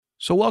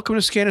So welcome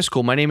to Scanner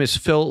School. My name is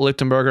Phil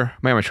Lichtenberger.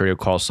 My amateur radio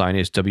call sign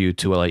is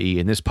W2LAE,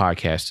 and this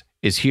podcast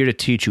is here to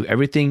teach you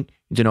everything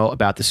to know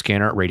about the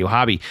scanner radio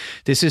hobby.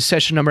 This is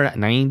session number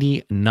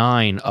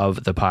 99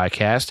 of the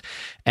podcast,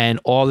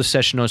 and all the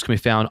session notes can be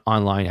found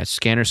online at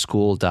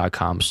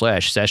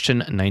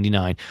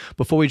scannerschool.com/session99.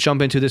 Before we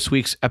jump into this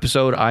week's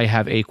episode, I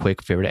have a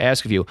quick favor to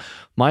ask of you.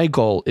 My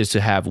goal is to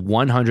have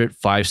 100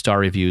 5-star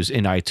reviews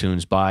in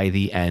iTunes by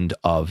the end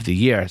of the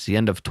year. It's the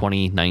end of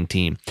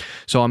 2019.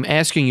 So I'm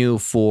asking you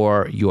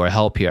for your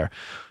help here.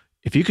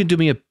 If you could do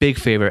me a big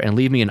favor and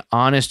leave me an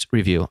honest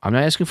review. I'm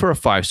not asking for a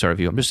 5-star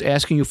review. I'm just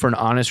asking you for an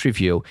honest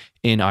review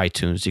in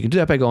iTunes. You can do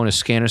that by going to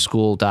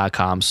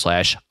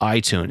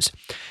scannerschool.com/iTunes.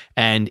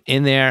 And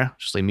in there,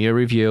 just leave me a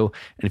review.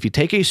 And if you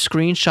take a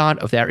screenshot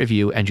of that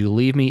review and you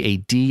leave me a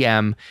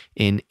DM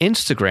in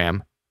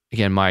Instagram,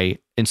 again, my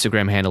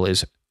Instagram handle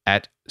is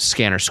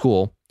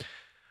 @scannerschool,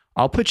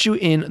 I'll put you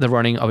in the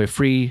running of a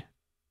free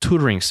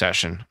tutoring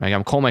session.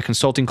 I'm calling my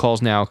consulting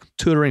calls now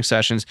tutoring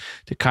sessions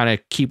to kind of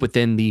keep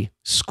within the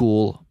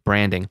school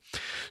branding.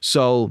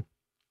 So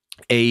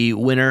a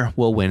winner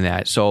will win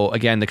that. So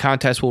again, the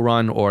contest will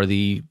run, or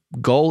the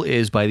goal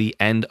is by the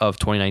end of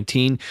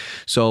 2019.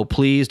 So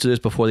please do this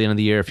before the end of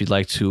the year if you'd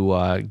like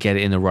to get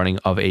in the running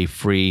of a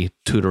free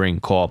tutoring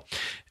call.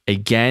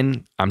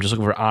 Again, I'm just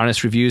looking for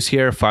honest reviews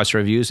here, 5-star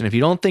reviews. And if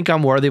you don't think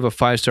I'm worthy of a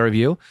 5-star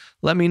review,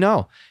 let me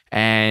know.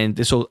 And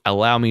this will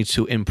allow me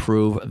to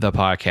improve the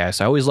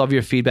podcast. I always love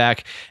your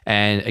feedback.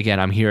 And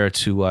again, I'm here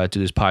to do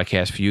this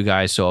podcast for you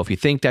guys. So if you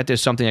think that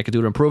there's something I could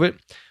do to improve it,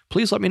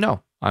 please let me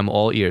know. I'm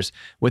all ears.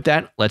 With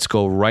that, let's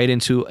go right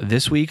into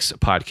this week's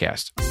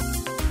podcast.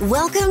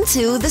 Welcome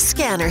to The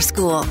Scanner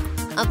School,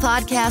 a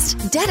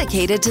podcast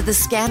dedicated to the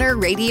scanner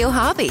radio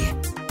hobby.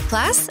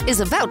 Class is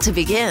about to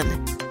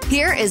begin.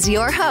 Here is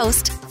your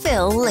host,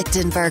 Phil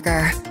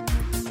Lichtenberger.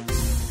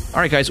 All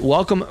right, guys,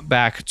 welcome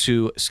back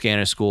to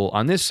Scanner School.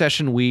 On this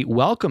session, we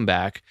welcome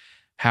back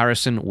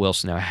Harrison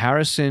Wilson. Now,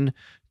 Harrison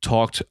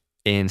talked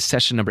in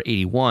session number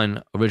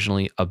 81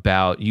 originally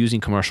about using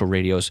commercial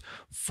radios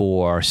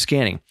for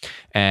scanning.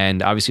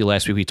 And obviously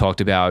last week we talked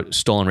about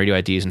stolen radio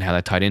IDs and how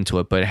that tied into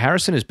it. But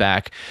Harrison is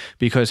back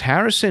because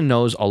Harrison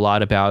knows a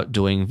lot about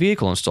doing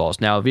vehicle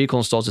installs. Now, vehicle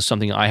installs is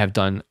something I have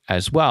done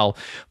as well,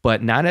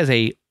 but not as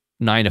a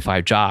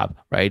 9-to-5 job,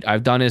 right?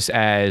 I've done this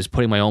as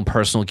putting my own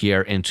personal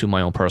gear into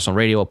my own personal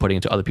radio or putting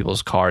it into other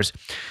people's cars.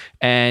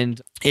 And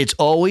it's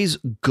always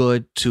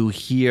good to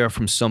hear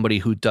from somebody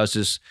who does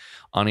this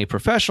on a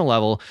professional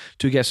level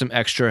to get some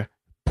extra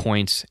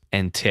points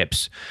and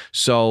tips.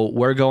 So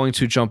we're going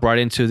to jump right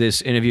into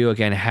this interview.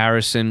 Again,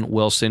 Harrison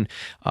Wilson.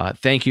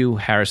 Thank you,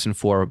 Harrison,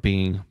 for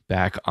being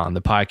back on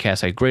the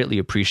podcast. I greatly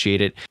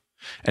appreciate it.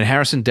 And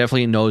Harrison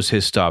definitely knows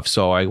his stuff.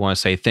 So I want to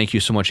say thank you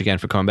so much again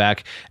for coming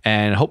back,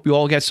 and I hope you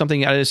all get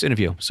something out of this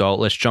interview. So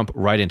let's jump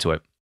right into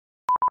it.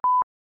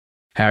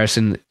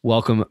 Harrison,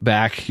 welcome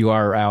back. You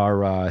are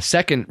our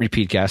second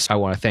repeat guest. I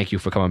want to thank you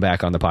for coming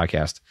back on the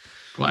podcast.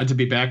 Glad to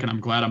be back, and I'm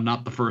glad I'm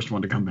not the first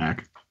one to come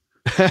back.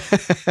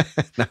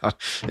 No,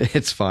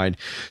 it's fine.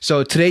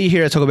 So today you're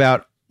here to talk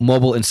about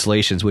mobile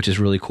installations, which is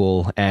really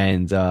cool,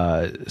 and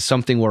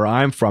something where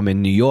I'm from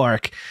in New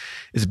York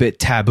is a bit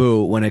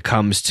taboo when it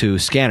comes to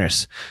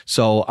scanners.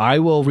 So I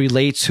will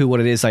relate to what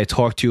it is I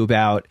talked to you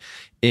about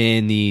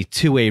in the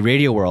two-way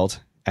radio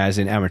world as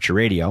in amateur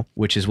radio,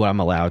 which is what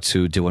I'm allowed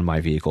to do in my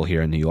vehicle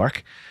here in New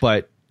York.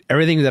 But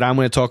everything that I'm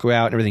going to talk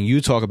about and everything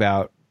you talk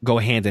about go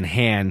hand in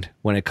hand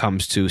when it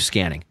comes to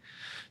scanning.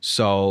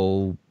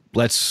 So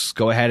let's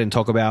go ahead and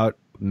talk about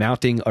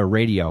mounting a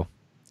radio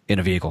in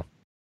a vehicle.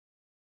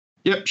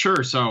 Yep,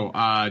 sure. So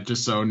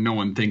just so no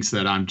one thinks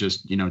that I'm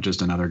just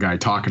another guy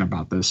talking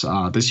about this.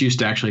 This used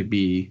to actually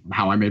be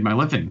how I made my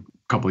living a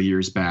couple of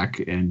years back.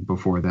 And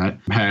before that,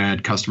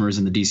 had customers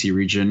in the DC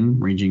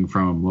region ranging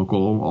from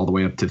local all the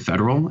way up to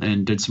federal,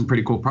 and did some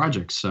pretty cool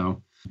projects.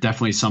 So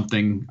definitely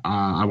something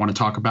I want to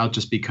talk about,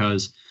 just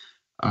because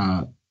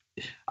I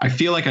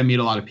feel like I meet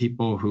a lot of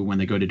people who, when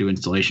they go to do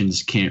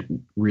installations, can't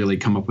really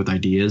come up with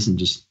ideas and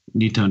just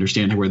need to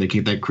understand where they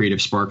get that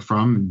creative spark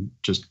from, and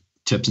just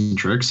tips and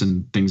tricks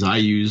and things I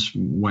use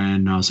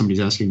when somebody's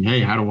asking,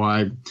 hey, how do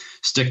I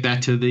stick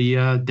that to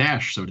the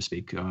dash, so to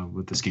speak,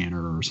 with the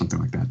scanner or something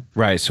like that.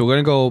 Right. So we're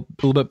going to go a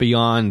little bit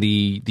beyond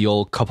the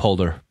old cup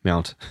holder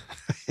mount.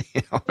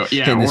 Or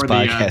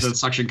the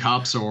suction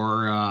cups,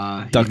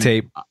 or duct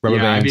tape, rubber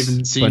bands. I've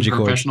even seen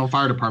professional cords.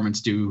 Fire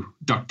departments do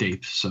duct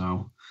tape.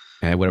 So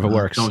whatever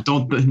works.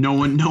 No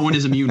one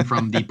is immune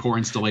from the poor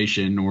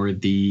installation or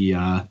the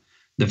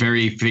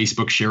very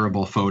Facebook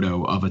shareable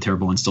photo of a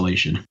terrible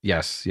installation.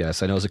 Yes. I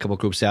know there's a couple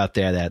groups out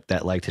there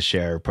that like to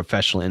share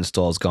professional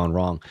installs gone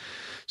wrong.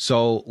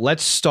 So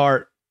let's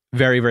start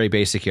very, very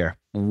basic here.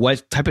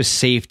 What type of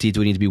safety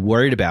do we need to be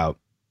worried about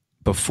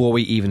before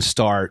we even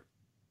start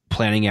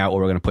planning out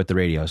where we're going to put the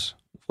radios?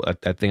 I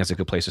think that's a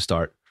good place to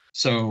start.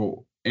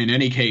 So in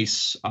any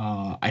case,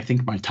 I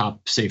think my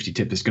top safety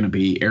tip is going to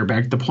be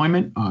airbag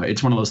deployment.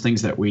 It's one of those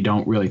things that we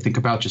don't really think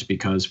about just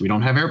because we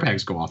don't have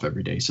airbags go off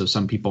every day. So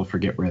some people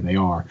forget where they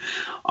are.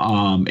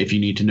 If you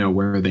need to know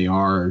where they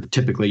are,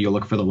 typically you'll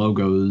look for the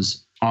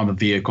logos on the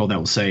vehicle that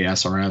will say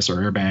SRS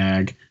or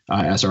airbag,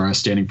 SRS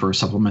standing for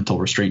supplemental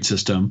restraint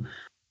system.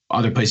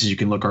 Other places you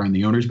can look are in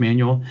the owner's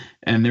manual.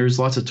 And there's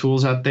lots of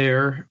tools out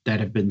there that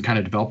have been kind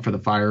of developed for the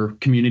fire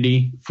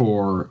community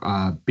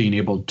for being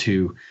able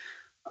to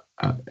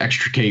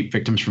extricate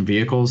victims from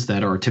vehicles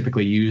that are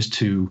typically used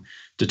to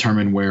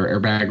determine where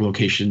airbag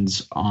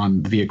locations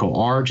on the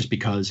vehicle are, just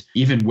because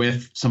even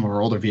with some of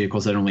our older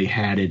vehicles that only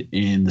had it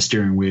in the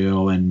steering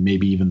wheel and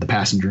maybe even the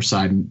passenger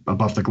side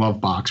above the glove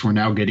box, we're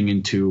now getting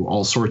into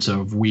all sorts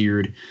of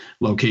weird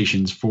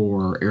locations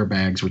for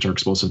airbags, which are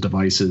explosive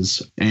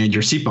devices, and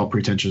your seatbelt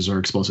pretensions are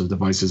explosive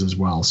devices as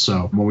well.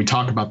 So when we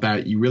talk about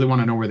that, you really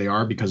want to know where they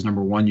are because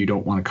number one, you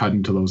don't want to cut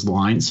into those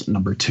lines.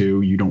 Number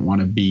two, you don't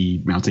want to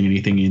be mounting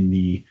anything in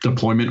the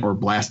deployment or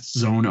blast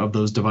zone of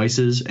those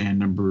devices. And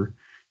number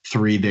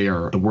three, they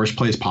are the worst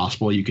place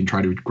possible. You can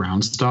try to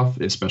ground stuff,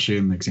 especially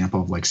in the example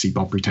of like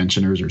seatbelt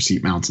pretensioners or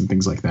seat mounts and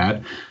things like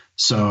that.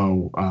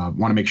 So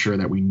want to make sure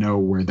that we know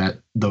where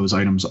those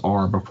items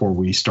are before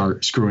we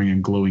start screwing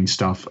and gluing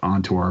stuff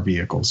onto our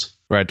vehicles.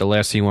 Right. The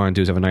last thing you want to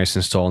do is have a nice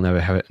install and never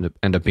have it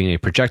end up being a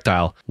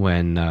projectile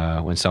when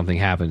something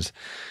happens.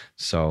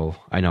 So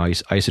I know I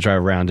used to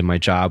drive around in my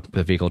job with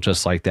a vehicle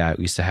just like that.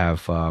 We used to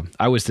have,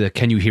 I was the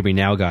Can You Hear Me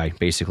Now guy,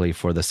 basically,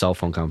 for the cell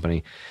phone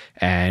company.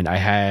 And I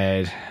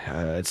had,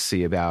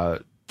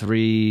 about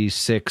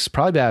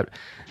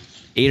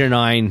 8 or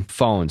 9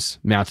 phones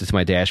mounted to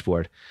my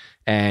dashboard.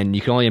 And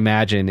you can only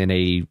imagine in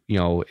a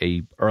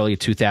early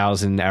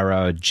 2000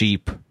 era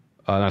Jeep,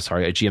 a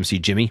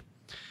GMC Jimmy,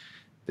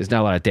 there's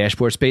not a lot of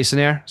dashboard space in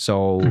there.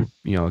 So,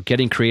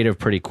 getting creative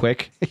pretty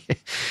quick.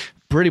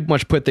 Pretty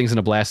much put things in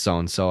a blast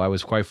zone. So I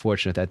was quite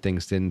fortunate that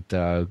things didn't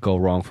go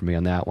wrong for me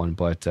on that one.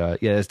 But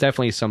there's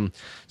definitely some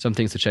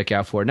things to check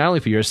out for, not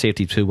only for your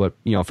safety too, but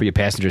for your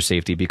passenger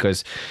safety,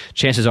 because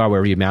chances are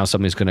wherever you mount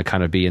something is going to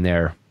kind of be in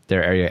their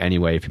area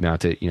anyway if you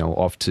mount it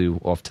off to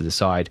the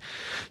side.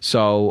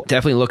 So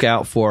definitely look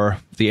out for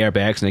the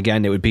airbags, and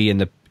again, it would be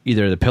in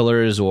either the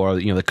pillars or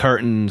the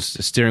curtains,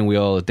 the steering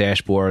wheel, the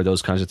dashboard,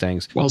 those kinds of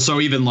things. Well,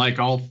 so even like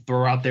I'll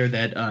throw out there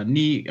that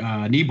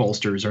knee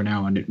bolsters are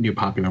now a new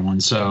popular one.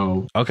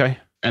 So okay,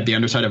 at the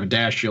underside of a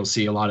dash, you'll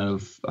see a lot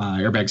of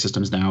airbag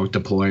systems now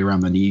deploy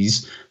around the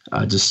knees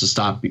just to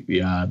stop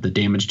the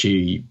damage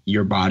to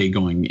your body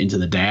going into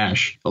the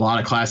dash. A lot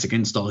of classic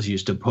installs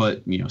used to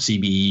put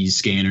CBEs,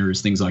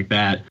 scanners, things like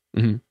that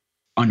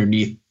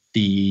underneath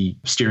the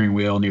steering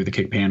wheel, near the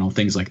kick panel,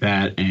 things like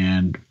that,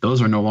 and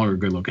those are no longer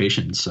good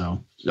locations.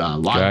 So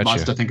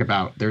lots to think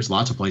about. There's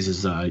lots of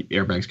places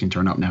airbags can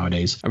turn up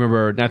nowadays. I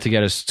remember, not to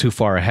get us too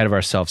far ahead of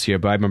ourselves here,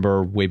 but I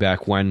remember way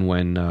back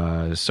when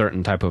a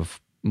certain type of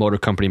motor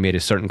company made a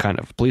certain kind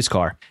of police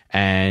car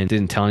and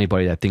didn't tell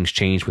anybody that things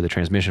changed where the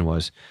transmission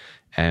was.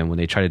 And when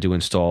they tried to do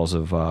installs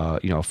of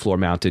floor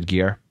mounted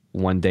gear,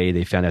 one day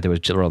they found out they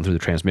was rolling through the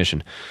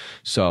transmission.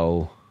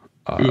 So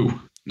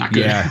not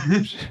good.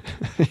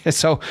 Yeah.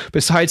 So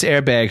besides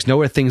airbags, know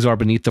where things are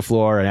beneath the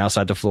floor and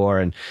outside the floor,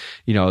 and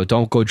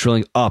don't go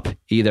drilling up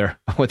either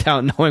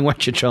without knowing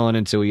what you're drilling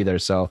into either.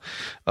 So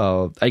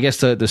I guess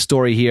the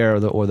story here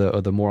or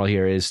the moral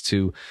here is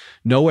to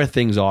know where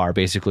things are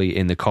basically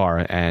in the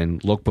car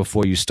and look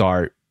before you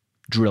start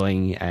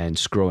drilling and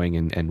screwing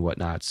and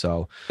whatnot.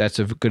 So that's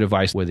a good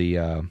advice where the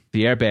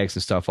airbags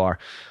and stuff are.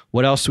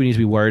 What else do we need to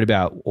be worried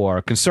about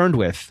or concerned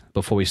with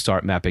before we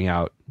start mapping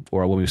out,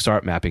 or when we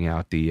start mapping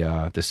out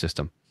the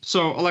system?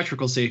 So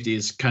electrical safety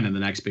is kind of the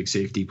next big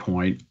safety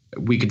point.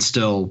 We could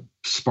still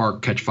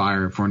spark, catch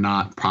fire if we're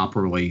not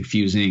properly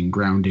fusing,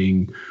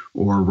 grounding,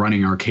 or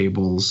running our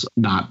cables,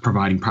 not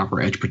providing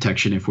proper edge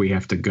protection if we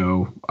have to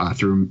go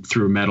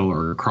through metal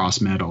or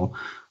across metal.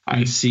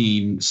 I've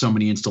seen so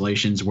many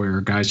installations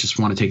where guys just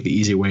want to take the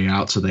easy way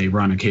out, so they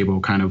run a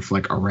cable kind of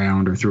like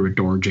around or through a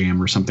door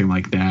jamb or something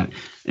like that.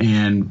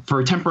 And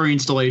for a temporary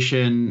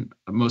installation,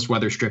 most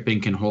weather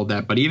stripping can hold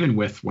that. But even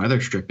with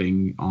weather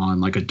stripping on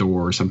like a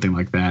door or something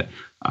like that,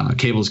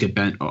 cables get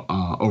bent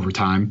over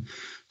time.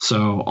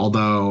 So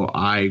although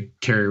I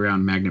carry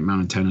around magnet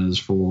mount antennas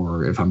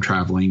for if I'm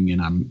traveling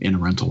and I'm in a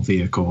rental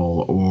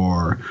vehicle,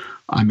 or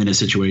I'm in a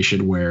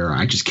situation where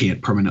I just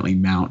can't permanently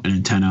mount an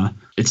antenna,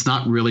 it's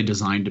not really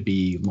designed to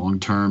be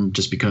long-term,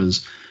 just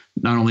because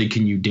not only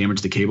can you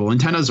damage the cable,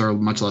 antennas are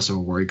much less of a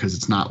worry because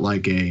it's not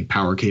like a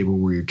power cable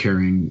where you're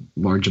carrying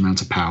large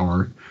amounts of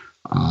power.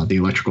 The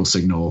electrical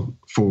signal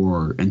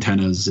for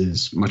antennas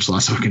is much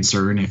less of a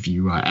concern. If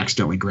you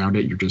accidentally ground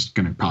it, you're just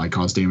going to probably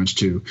cause damage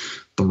to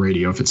the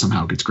radio if it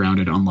somehow gets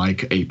grounded,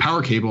 unlike a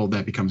power cable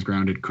that becomes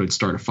grounded could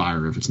start a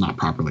fire if it's not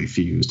properly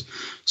fused.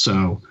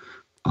 So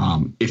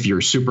if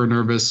you're super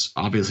nervous,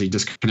 obviously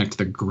disconnect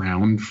the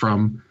ground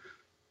from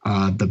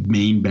the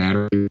main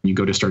battery when you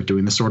go to start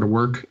doing this sort of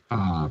work.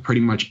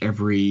 Pretty much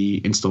every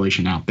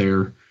installation out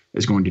there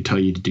is going to tell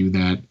you to do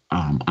that.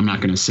 I'm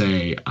not going to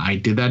say I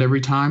did that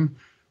every time,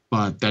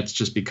 but that's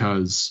just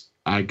because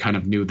I kind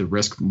of knew the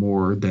risk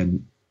more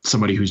than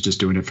somebody who's just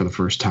doing it for the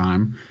first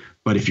time.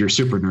 But if you're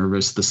super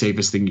nervous, the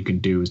safest thing you can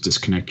do is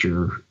disconnect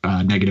your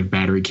negative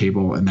battery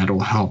cable, and that'll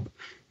help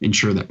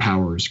ensure that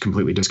power is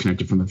completely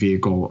disconnected from the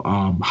vehicle.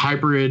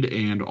 Hybrid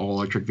and all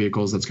electric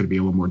vehicles, that's going to be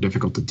a little more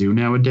difficult to do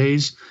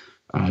nowadays,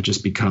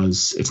 just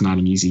because it's not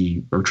an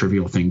easy or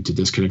trivial thing to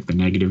disconnect the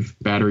negative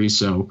battery.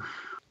 So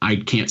I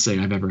can't say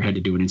I've ever had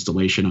to do an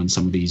installation on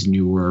some of these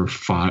newer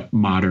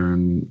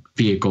modern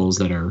vehicles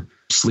that are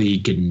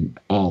sleek and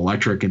all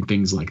electric and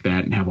things like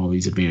that and have all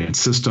these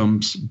advanced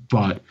systems.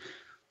 But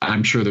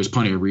I'm sure there's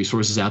plenty of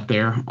resources out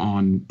there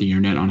on the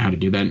internet on how to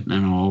do that.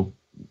 And I'll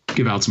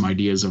give out some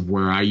ideas of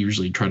where I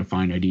usually try to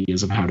find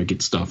ideas of how to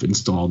get stuff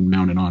installed and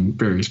mounted on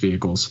various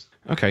vehicles.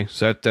 Okay,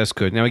 so that's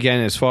good. Now,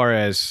 again, as far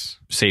as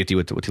safety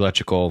with the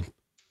electrical,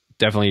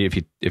 definitely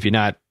if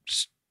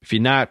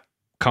you're not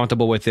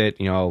comfortable with it,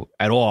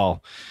 at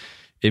all,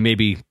 it may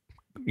be,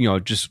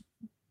 just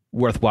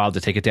worthwhile to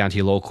take it down to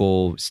your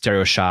local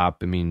stereo shop.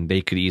 I mean,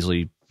 they could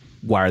easily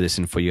wire this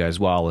in for you as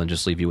well and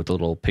just leave you with a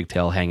little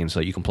pigtail hanging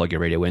so you can plug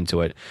your radio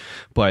into it.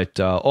 But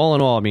all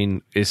in all, I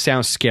mean, it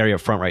sounds scary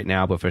up front right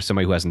now, but for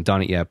somebody who hasn't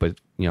done it yet, but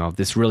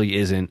this really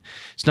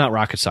it's not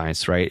rocket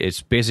science, right?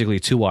 It's basically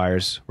two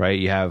wires, right?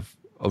 You have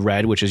a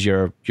red, which is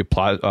your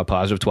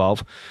positive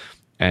 12,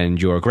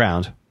 and your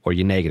ground, or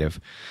your negative.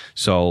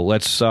 So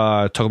let's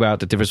talk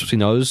about the difference between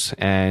those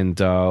and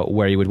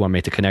where you would want to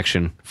make the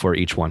connection for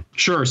each one.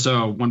 Sure.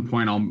 So one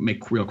point I'll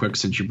make real quick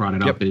since you brought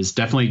it up is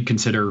definitely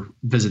consider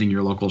visiting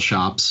your local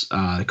shops,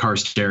 Car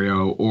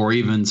Stereo, or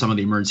even some of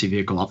the emergency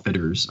vehicle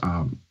upfitters.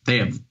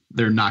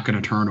 They're not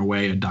going to turn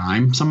away a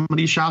dime, some of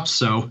these shops.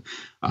 So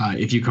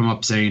if you come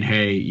up saying,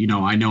 hey,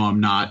 I know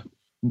I'm not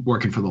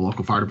working for the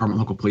local fire department,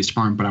 local police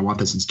department, but I want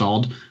this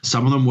installed,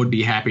 some of them would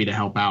be happy to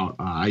help out.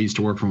 I used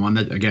to work for one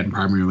that, again,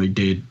 primarily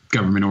did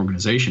government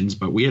organizations,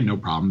 but we had no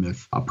problem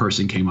if a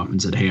person came up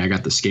and said, hey, I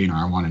got the scanner,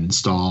 I want it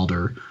installed,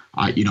 or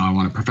I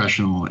want a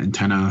professional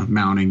antenna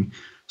mounting.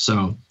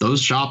 So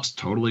those shops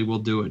totally will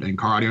do it, and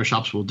car audio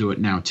shops will do it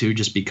now too,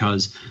 just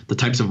because the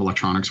types of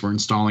electronics we're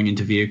installing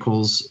into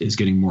vehicles is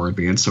getting more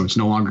advanced. So it's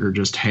no longer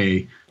just,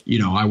 hey,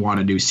 I want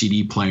a new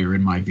CD player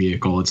in my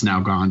vehicle. It's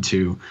now gone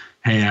to,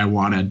 hey, I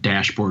want a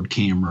dashboard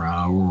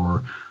camera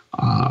or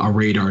a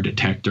radar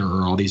detector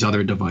or all these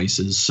other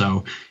devices.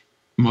 So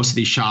most of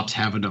these shops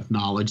have enough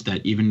knowledge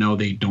that even though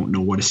they don't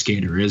know what a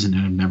scanner is and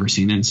have never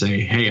seen it and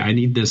say, hey, I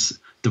need this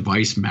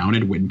device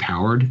mounted when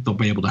powered, they'll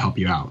be able to help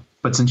you out.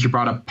 But since you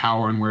brought up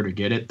power and where to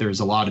get it, there's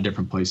a lot of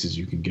different places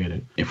you can get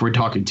it. If we're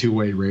talking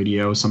two-way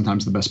radio,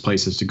 sometimes the best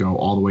place is to go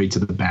all the way to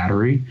the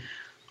battery.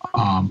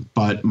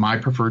 But my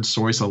preferred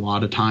choice a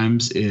lot of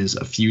times is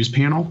a fuse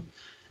panel.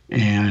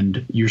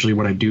 And usually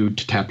what I do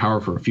to tap power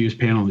for a fuse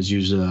panel is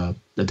use a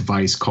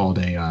device called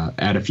a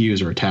add a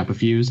fuse or a tap a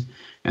fuse.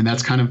 And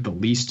that's kind of the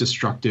least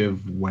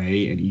destructive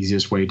way and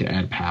easiest way to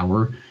add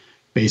power.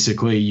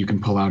 Basically, you can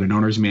pull out an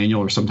owner's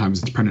manual, or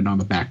sometimes it's printed on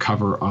the back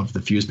cover of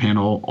the fuse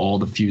panel, all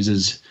the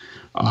fuses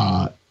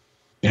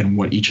and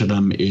what each of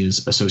them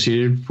is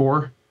associated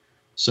for.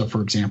 So,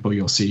 for example,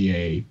 you'll see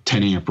a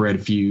 10 amp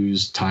red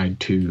fuse tied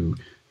to,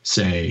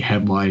 say,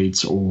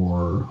 headlights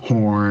or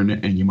horn,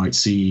 and you might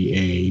see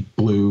a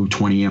blue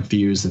 20 amp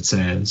fuse that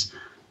says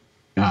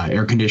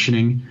air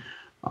conditioning.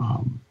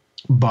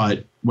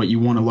 But what you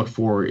want to look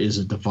for is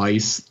a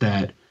device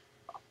that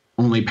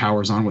only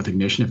powers on with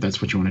ignition, if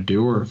that's what you want to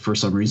do, or if for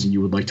some reason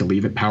you would like to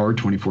leave it powered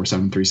 24/7,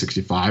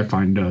 365,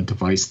 find a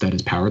device that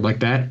is powered like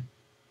that.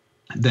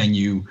 Then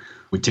you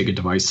would take a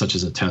device such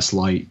as a test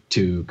light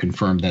to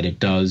confirm that it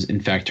does in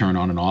fact turn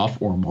on and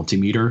off, or a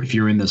multimeter. If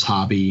you're in this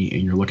hobby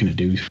and you're looking to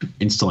do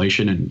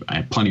installation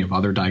and plenty of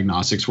other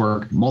diagnostics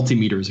work,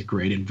 multimeter is a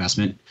great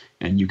investment,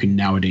 and you can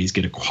nowadays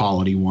get a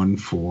quality one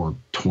for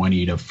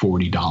 $20 to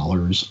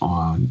 $40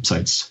 on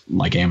sites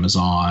like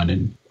Amazon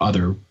and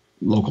other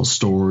local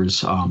stores.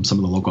 Some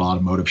of the local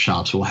automotive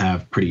shops will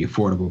have pretty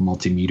affordable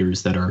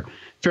multimeters that are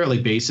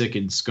fairly basic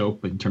in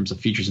scope in terms of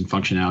features and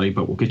functionality,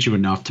 but will get you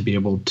enough to be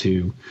able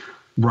to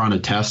run a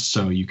test.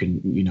 So you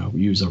can,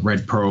 use a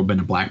red probe and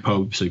a black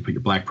probe. So you put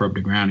your black probe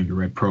to ground and your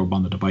red probe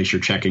on the device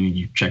you're checking, and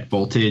you check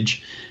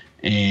voltage,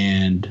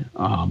 and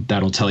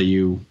that'll tell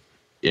you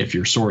if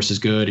your source is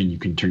good, and you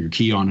can turn your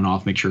key on and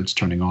off, make sure it's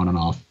turning on and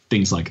off,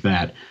 things like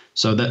that.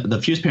 So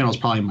the fuse panel is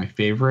probably my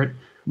favorite.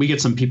 We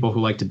get some people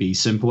who like to be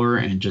simpler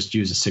and just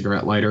use a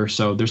cigarette lighter.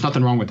 So there's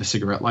nothing wrong with a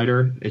cigarette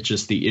lighter. It's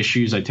just the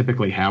issues I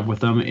typically have with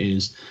them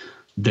is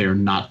they're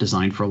not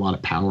designed for a lot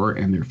of power,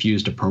 and they're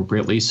fused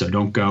appropriately. So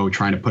don't go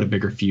trying to put a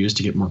bigger fuse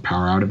to get more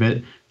power out of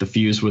it. The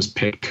fuse was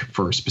picked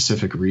for a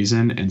specific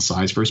reason and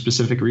size for a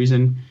specific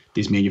reason.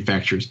 These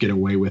manufacturers get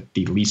away with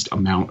the least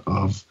amount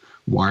of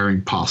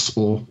wiring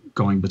possible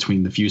going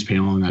between the fuse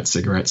panel and that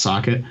cigarette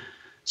socket.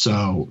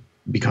 So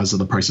because of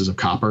the prices of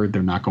copper,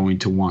 they're not going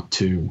to want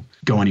to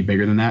go any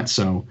bigger than that.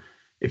 So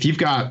if you've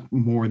got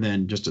more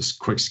than just a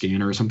quick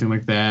scanner or something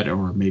like that,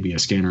 or maybe a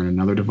scanner and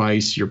another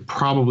device, you're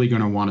probably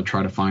going to want to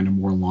try to find a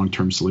more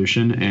long-term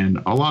solution.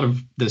 And a lot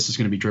of this is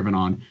going to be driven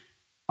on,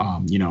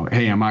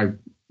 hey, am I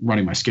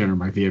running my scanner in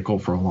my vehicle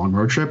for a long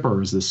road trip,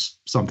 or is this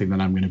something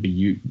that I'm going to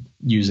be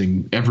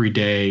using every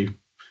day,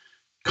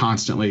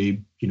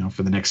 constantly,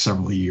 for the next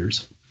several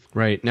years?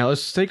 Right. Now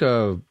let's take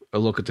a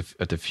look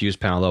at the fuse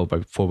panel though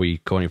before we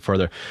go any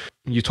further.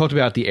 You talked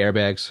about the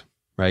airbags,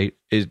 right?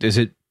 Is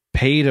it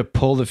pay to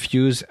pull the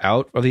fuse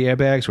out of the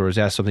airbags, or is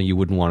that something you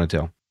wouldn't want to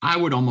do? I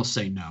would almost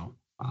say no.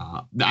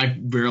 I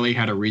rarely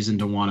had a reason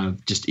to want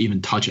to just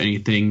even touch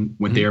anything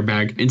with the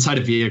airbag. Inside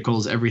of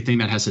vehicles, everything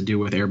that has to do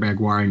with airbag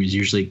wiring is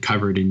usually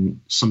covered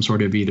in some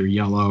sort of either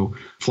yellow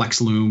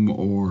flex loom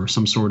or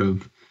some sort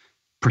of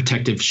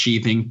protective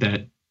sheathing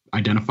that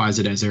identifies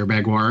it as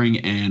airbag wiring.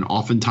 And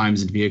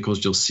oftentimes in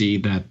vehicles, you'll see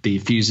that the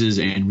fuses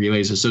and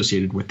relays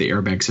associated with the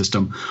airbag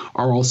system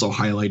are also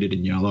highlighted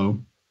in yellow.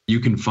 You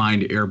can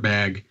find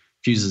airbag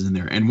fuses in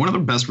there. And one of the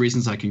best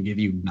reasons I can give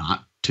you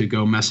not to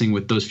go messing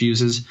with those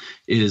fuses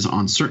is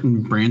on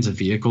certain brands of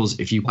vehicles.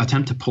 If you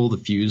attempt to pull the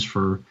fuse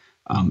for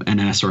an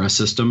SRS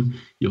system,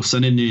 you'll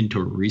send it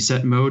into a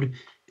reset mode.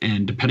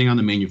 And depending on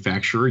the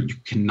manufacturer, you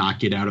cannot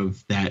get out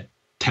of that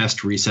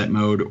test reset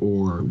mode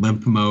or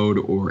limp mode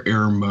or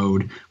error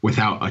mode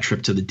without a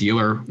trip to the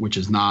dealer, which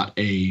is not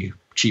a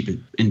cheap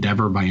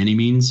endeavor by any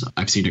means.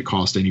 I've seen it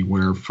cost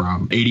anywhere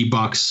from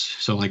 $80,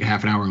 so like a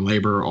half an hour of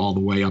labor, all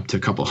the way up to a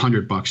couple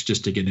 $100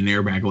 just to get an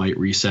airbag light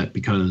reset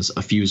because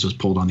a fuse was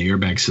pulled on the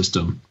airbag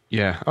system.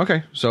 Yeah.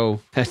 Okay.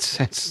 So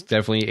that's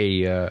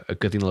definitely a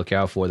good thing to look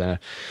out for then.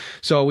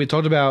 So we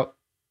talked about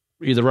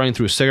either running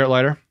through a cigarette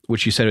lighter,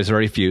 which you said is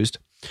already fused,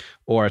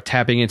 or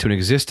tapping into an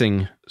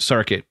existing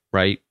circuit,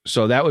 right?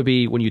 So that would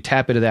be when you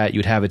tap into that,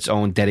 you'd have its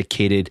own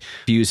dedicated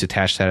fuse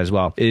attached to that as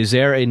well. Is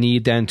there a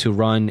need then to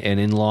run an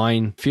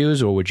inline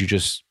fuse, or would you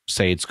just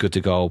say it's good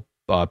to go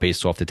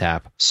based off the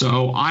tap?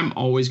 So I'm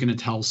always going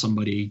to tell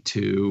somebody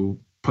to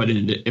put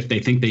in, if they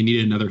think they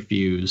need another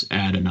fuse,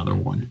 add another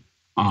one.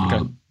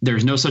 Okay.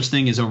 There's no such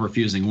thing as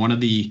overfusing. One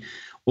of the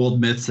old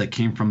myths that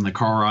came from the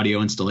car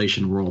audio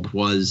installation world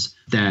was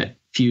that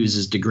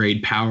fuses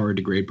degrade power,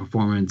 degrade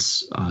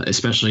performance,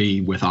 especially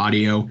with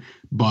audio,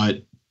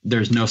 but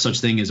there's no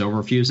such thing as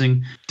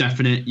overfusing.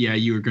 Definite, yeah,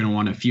 you're going to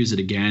want to fuse it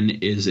again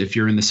is if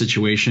you're in the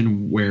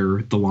situation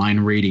where the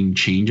line rating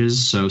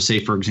changes. So say,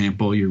 for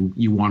example, you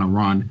want to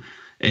run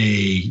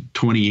a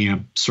 20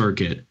 amp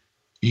circuit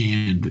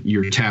and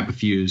your tap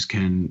fuse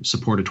can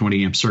support a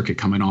 20 amp circuit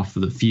coming off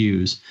of the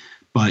fuse,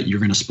 but you're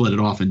going to split it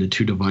off into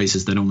two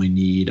devices that only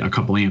need a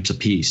couple amps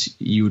apiece.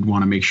 You would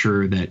want to make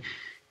sure that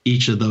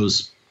each of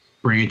those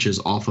branches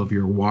off of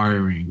your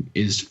wiring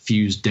is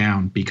fused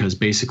down, because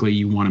basically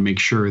you want to make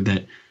sure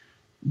that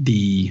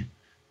the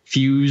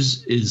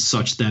fuse is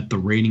such that the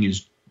rating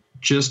is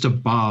just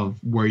above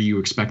where you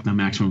expect the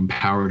maximum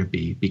power to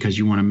be, because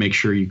you want to make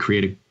sure you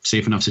create a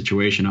safe enough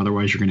situation.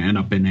 Otherwise, you're going to end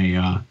up in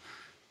a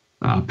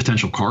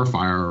potential car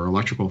fire or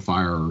electrical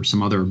fire or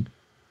some other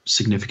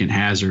significant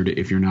hazard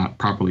if you're not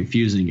properly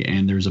fusing.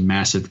 And there's a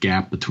massive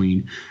gap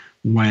between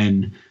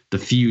when the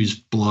fuse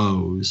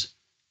blows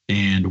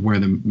and where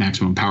the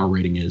maximum power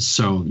rating is.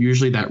 So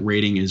usually that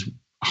rating is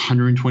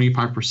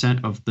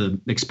 125% of the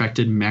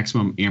expected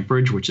maximum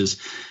amperage, which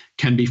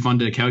can be fun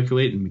to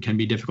calculate and can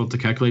be difficult to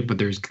calculate, but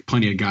there's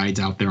plenty of guides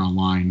out there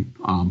online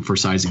for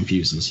sizing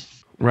fuses.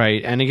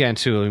 Right. And again,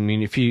 too, I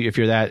mean, if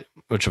you're that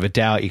much of a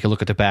doubt, you can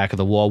look at the back of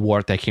the wall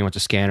wart that came with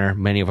the scanner.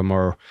 Many of them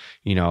are,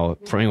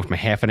 from anywhere from a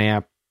half an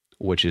amp,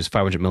 which is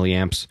 500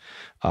 milliamps,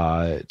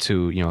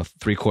 to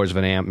 3/4 of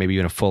an amp, maybe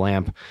even a full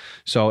amp.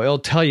 So it'll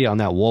tell you on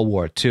that wall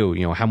wart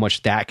too, how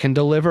much that can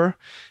deliver,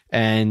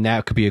 and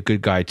that could be a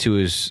good guide too,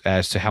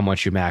 as to how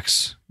much your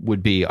max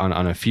would be on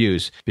a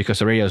fuse, because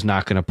the radio is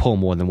not going to pull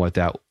more than what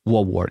that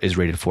wall wart is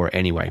rated for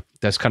anyway.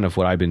 That's kind of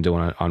what I've been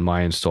doing on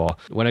my install.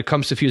 When it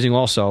comes to fusing,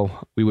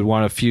 also, we would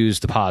want to fuse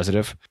the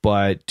positive,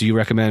 but do you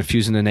recommend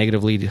fusing the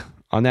negative lead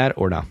on that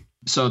or no?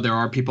 So there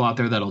are people out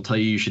there that'll tell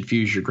you should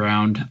fuse your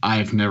ground.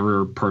 I've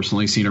never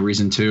personally seen a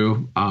reason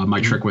to.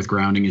 My trick with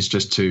grounding is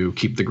just to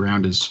keep the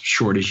ground as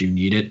short as you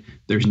need it.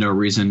 There's no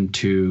reason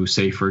to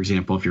say, for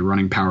example, if you're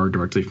running power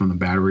directly from the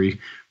battery,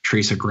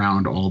 trace a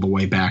ground all the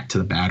way back to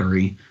the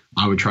battery.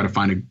 I would try to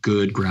find a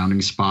good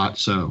grounding spot.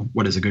 So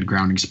what is a good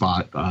grounding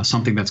spot?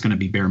 Something that's going to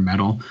be bare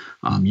metal.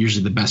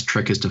 Usually the best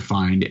trick is to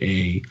find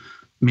a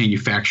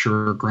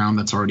manufacturer ground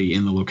that's already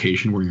in the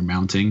location where you're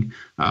mounting.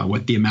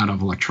 With the amount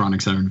of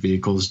electronics that are in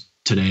vehicles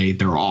today,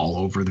 they're all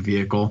over the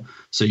vehicle.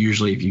 So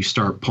usually if you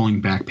start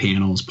pulling back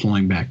panels,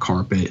 pulling back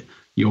carpet,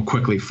 you'll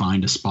quickly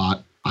find a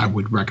spot. I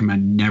would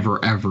recommend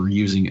never, ever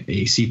using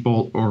a seat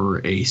bolt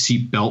or a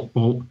seat belt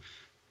bolt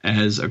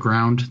as a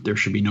ground. There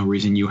should be no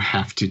reason you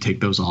have to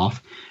take those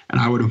off. And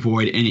I would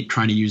avoid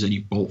trying to use any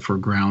bolt for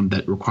ground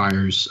that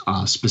requires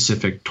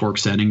specific torque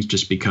settings,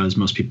 just because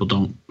most people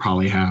don't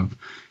probably have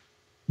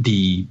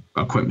the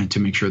equipment to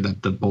make sure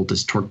that the bolt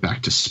is torqued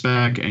back to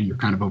spec, and you're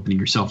kind of opening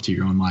yourself to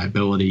your own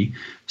liability.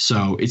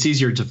 So it's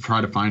easier to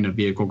try to find a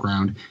vehicle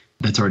ground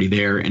that's already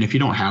there. And if you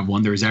don't have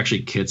one, there's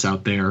actually kits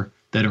out there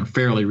that are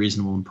fairly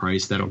reasonable in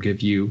price that'll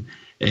give you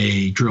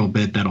a drill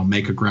bit that'll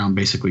make a ground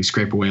basically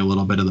scrape away a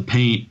little bit of the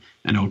paint,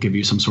 and it'll give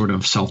you some sort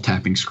of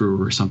self-tapping screw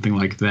or something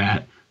like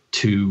that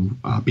to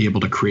be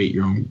able to create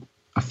your own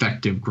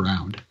effective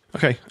ground.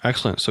 Okay,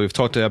 excellent. So we've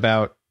talked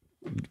about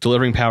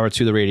delivering power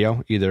to the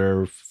radio,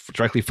 either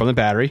directly from the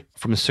battery,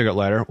 from the cigarette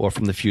lighter, or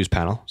from the fuse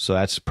panel. So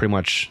that's pretty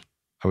much,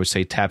 I would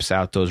say, taps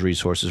out those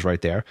resources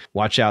right there.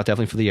 Watch out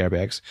definitely for the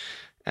airbags.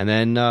 And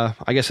then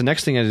I guess the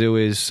next thing I do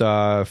is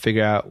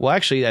figure out, well,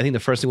 actually, I think the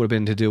first thing would have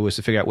been to do was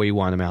to figure out where you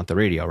want to mount the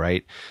radio,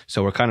 right?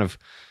 So we're kind of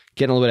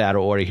getting a little bit out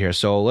of order here.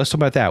 So let's talk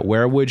about that.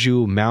 Where would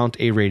you mount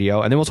a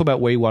radio? And then we'll talk about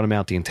where you want to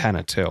mount the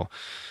antenna too.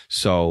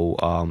 So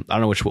I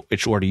don't know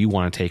which order you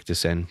want to take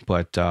this in,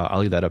 but I'll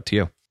leave that up to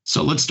you.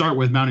 So let's start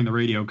with mounting the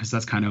radio, because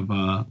that's kind of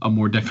a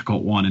more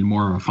difficult one and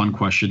more of a fun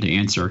question to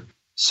answer.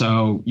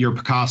 So you're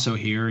Picasso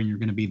here, and you're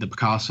going to be the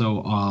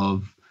Picasso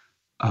of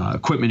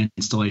equipment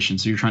installation.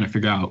 So you're trying to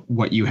figure out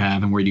what you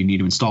have and where you need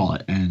to install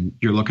it, and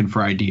you're looking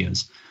for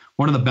ideas.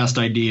 One of the best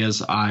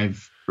ideas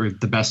or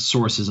the best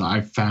sources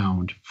I've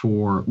found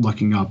for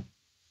looking up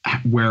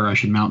where I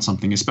should mount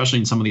something, especially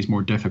in some of these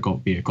more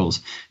difficult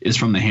vehicles, is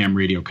from the ham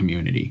radio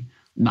community.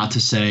 Not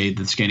to say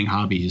that the scanning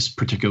hobby is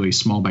particularly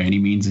small by any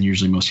means, and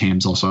usually most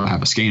hams also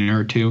have a scanner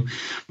or two.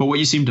 But what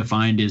you seem to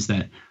find is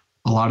that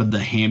a lot of the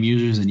ham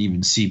users and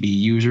even CB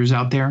users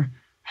out there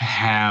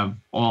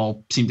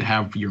seem to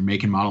have your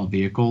make and model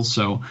vehicles.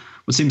 So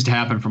what seems to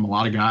happen from a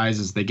lot of guys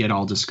is they get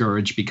all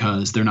discouraged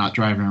because they're not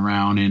driving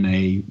around in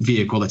a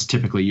vehicle that's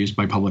typically used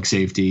by public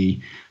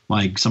safety,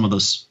 like some of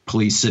those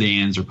police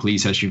sedans or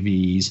police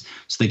SUVs.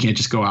 So they can't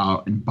just go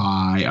out and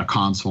buy a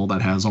console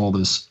that has all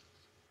this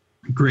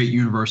great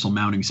universal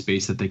mounting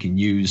space that they can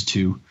use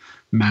to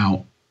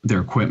mount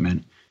their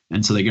equipment.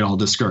 And so they get all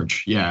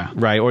discouraged. Yeah.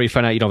 Right. Or you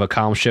find out you don't have a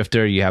column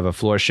shifter, you have a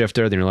floor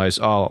shifter, then you realize,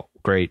 oh,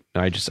 great,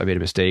 I made a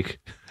mistake.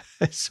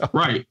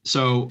 Right.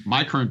 So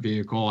my current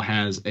vehicle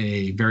has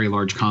a very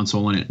large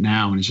console in it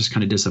now, and it's just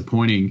kind of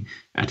disappointing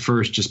at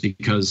first just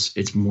because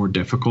it's more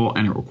difficult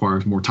and it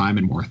requires more time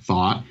and more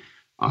thought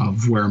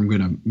of where I'm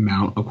going to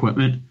mount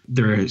equipment.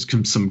 There is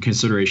some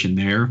consideration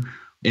there.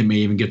 It may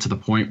even get to the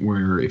point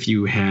where if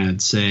you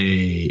had,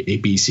 say,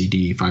 a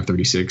BCD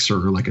 536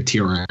 or like a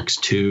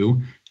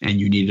TRX2 and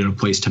you needed a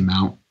place to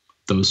mount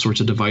those sorts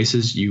of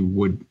devices, you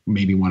would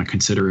maybe want to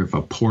consider if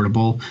a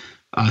portable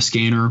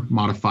scanner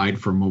modified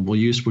for mobile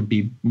use would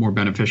be more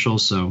beneficial.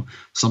 So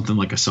something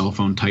like a cell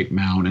phone type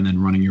mount and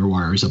then running your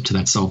wires up to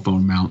that cell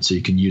phone mount so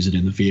you can use it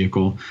in the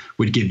vehicle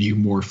would give you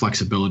more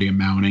flexibility in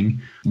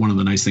mounting. One of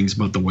the nice things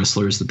about the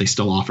Whistlers that they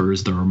still offer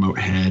is the remote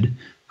head.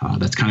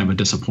 That's kind of a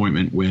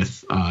disappointment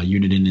with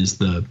Uniden is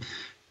the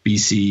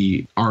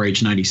BC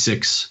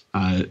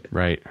RH96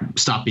 right.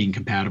 stopped being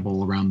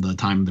compatible around the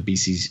time the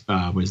BCD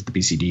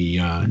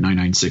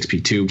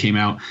 996P2 came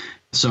out.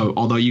 So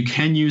although you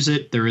can use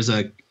it, there is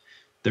a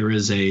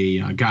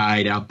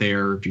guide out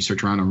there, if you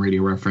search around on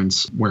Radio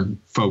Reference, where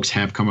folks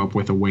have come up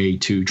with a way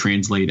to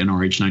translate an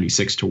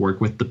RH96 to work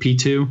with the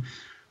P2.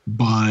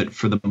 But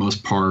for the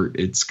most part,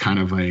 it's kind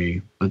of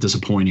a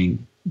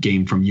disappointing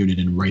game from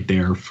Uniden right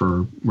there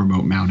for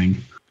remote mounting.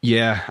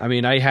 Yeah, I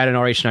mean, I had an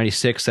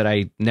RH96 that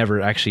I never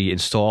actually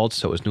installed,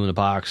 so it was new in the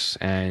box,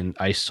 and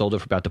I sold it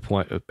for about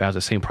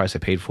the same price I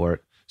paid for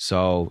it.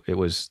 So that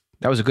was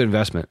a good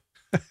investment.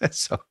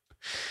 So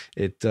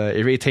it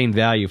retained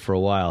value for a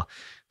while.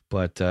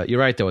 But you're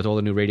right, though, with all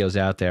the new radios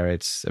out there,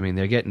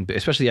 they're getting,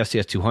 especially the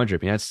FCS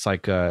 200. I mean, that's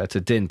like it's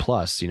a DIN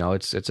plus,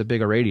 it's a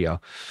bigger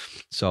radio.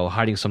 So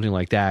hiding something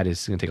like that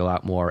is going to take a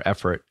lot more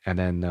effort. And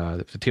then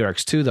the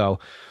TRX2, though,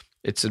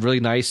 it's a really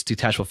nice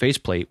detachable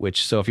faceplate,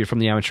 so if you're from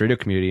the amateur radio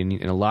community,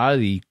 and a lot of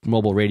the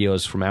mobile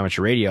radios from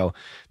amateur radio,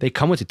 they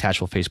come with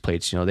detachable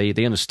faceplates.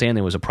 They understand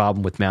there was a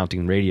problem with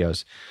mounting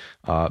radios.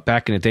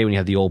 Back in the day when you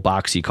had the old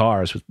boxy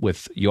cars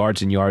with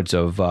yards and yards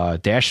of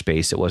dash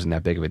space, it wasn't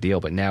that big of a deal.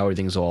 But now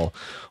everything's all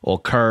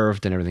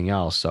curved and everything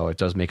else, so it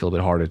does make it a little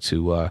bit harder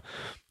to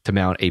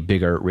mount a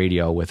bigger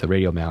radio with a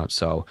radio mount.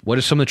 So what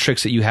are some of the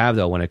tricks that you have,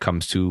 though, when it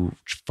comes to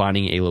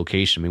finding a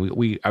location? I mean,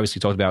 we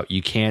obviously talked about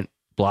you can't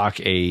block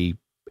a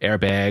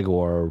airbag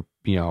or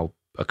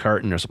a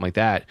curtain or something like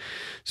that.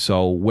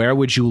 So where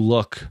would you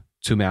look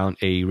to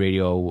mount a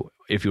radio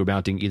if you were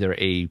mounting either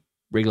a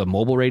regular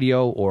mobile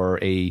radio or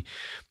a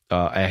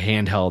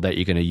handheld that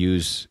you're going to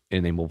use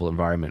in a mobile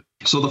environment?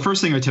 So the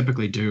first thing I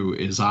typically do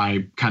is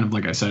I kind of,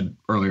 like I said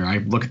earlier, I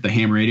look at the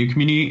ham radio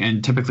community,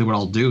 and typically what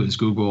I'll do is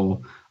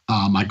Google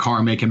my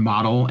car make and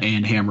model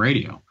and ham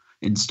radio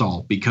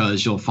install,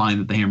 because you'll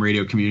find that the ham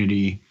radio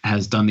community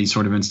has done these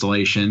sort of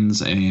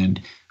installations, and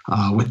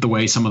with the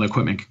way some of the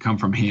equipment can come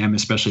from ham,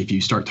 especially if you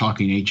start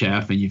talking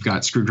HF and you've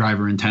got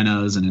screwdriver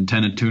antennas and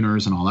antenna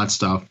tuners and all that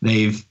stuff,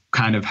 they've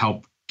kind of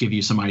helped give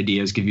you some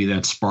ideas, give you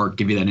that spark,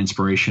 give you that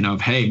inspiration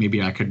of, hey,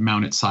 maybe I could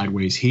mount it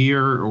sideways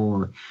here,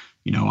 or,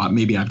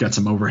 maybe I've got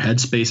some overhead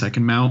space I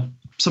can mount.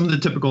 Some of the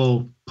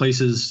typical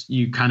places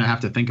you kind of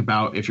have to think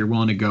about if you're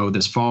willing to go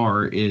this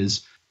far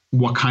is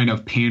what kind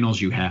of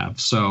panels you have.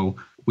 So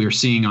we're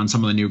seeing on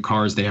some of the new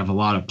cars, they have a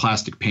lot of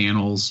plastic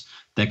panels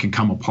that can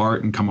come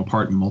apart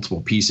in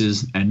multiple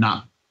pieces, and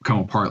not come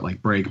apart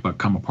like break, but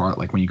come apart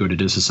like when you go to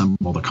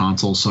disassemble the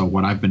console. So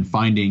what I've been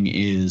finding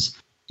is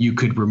you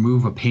could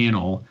remove a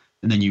panel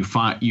And then you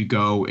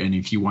go, and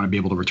if you want to be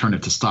able to return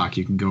it to stock,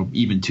 you can go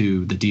even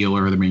to the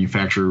dealer or the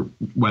manufacturer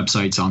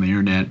websites on the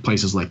internet,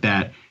 places like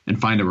that,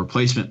 and find a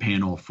replacement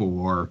panel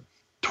for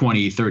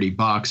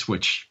 $20-$30,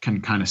 which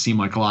can kind of seem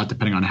like a lot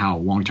depending on how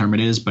long term it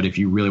is. But if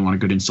you really want a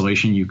good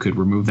installation, you could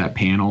remove that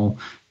panel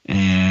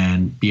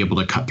and be able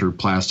to cut through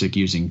plastic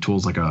using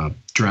tools like a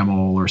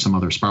Dremel or some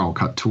other spiral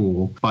cut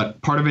tool.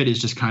 But part of it is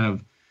just kind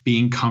of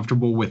being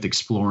comfortable with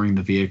exploring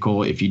the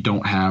vehicle if you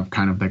don't have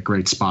kind of that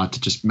great spot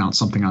to just mount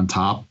something on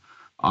top.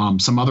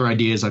 Some other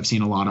ideas I've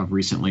seen a lot of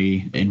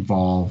recently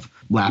involve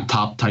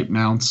laptop type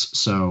mounts.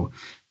 So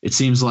it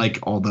seems like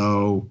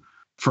although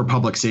for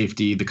public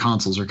safety, the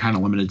consoles are kind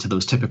of limited to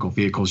those typical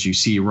vehicles you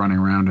see running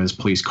around as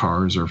police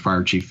cars or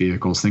fire chief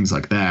vehicles, things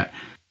like that,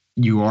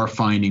 you are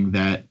finding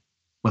that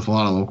with a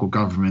lot of local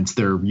governments,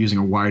 they're using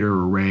a wider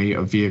array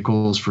of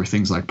vehicles for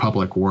things like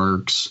public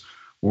works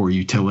or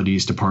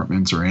utilities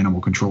departments or animal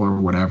control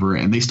or whatever,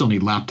 and they still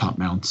need laptop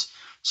mounts.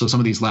 So some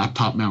of these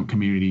laptop mount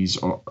communities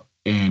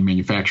and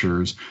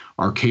manufacturers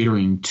are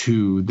catering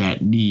to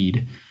that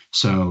need.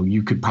 So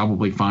you could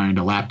probably find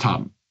a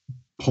laptop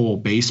pole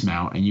base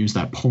mount and use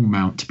that pole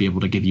mount to be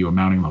able to give you a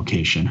mounting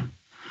location.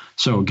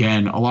 So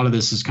again, a lot of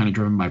this is kind of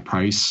driven by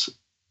price,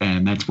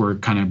 and that's where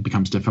it kind of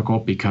becomes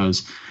difficult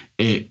because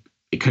it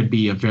could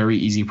be a very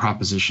easy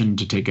proposition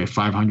to take a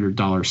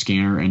 $500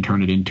 scanner and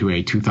turn it into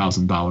a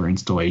 $2,000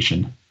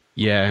 installation.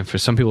 Yeah, and for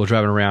some people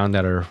driving around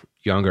that are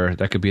younger,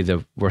 that could be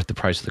worth the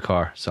price of the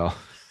car. So,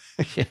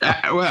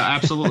 well,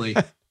 absolutely.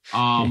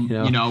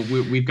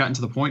 We've gotten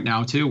to the point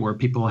now too where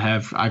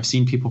I've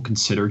seen people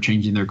consider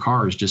changing their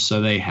cars just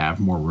so they have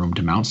more room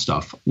to mount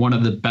stuff. One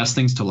of the best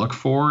things to look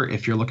for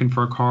if you're looking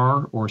for a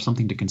car or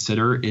something to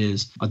consider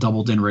is a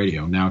double DIN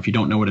radio. Now, if you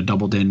don't know what a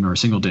double DIN or a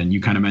single DIN,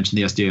 you kind of mentioned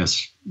the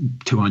SDS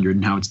 200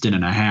 and how it's DIN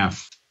and a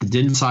half. The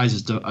DIN size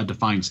is a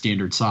defined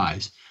standard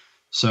size.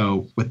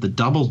 So with the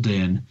double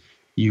DIN,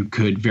 you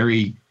could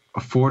very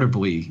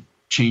affordably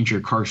change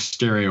your car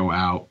stereo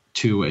out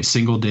to a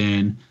single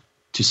DIN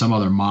to some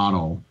other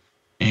model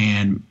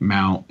and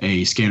mount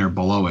a scanner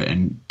below it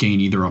and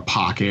gain either a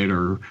pocket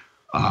or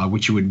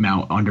which you would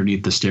mount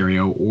underneath the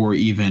stereo, or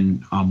even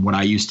what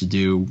I used to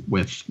do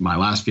with my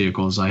last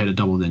vehicles, I had a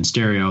double DIN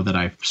stereo that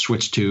I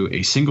switched to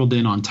a single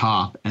DIN on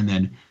top and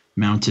then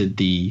mounted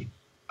the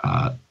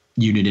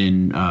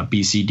Uniden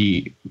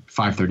BCD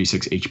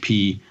 536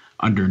 HP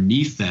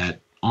underneath that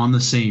on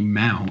the same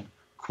mount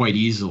quite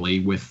easily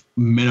with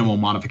minimal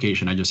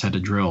modification. I just had to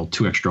drill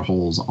 2 extra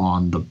holes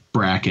on the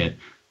bracket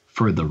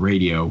for the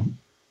radio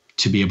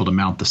to be able to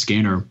mount the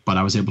scanner, but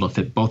I was able to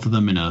fit both of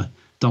them in a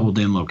double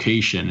DIN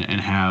location and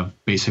have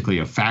basically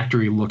a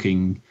factory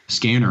looking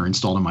scanner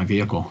installed in my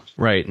vehicle.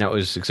 Right. And that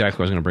was exactly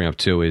what I was going to bring up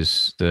too,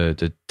 is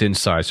the DIN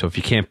size. So if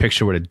you can't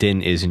picture what a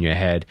DIN is in your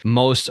head,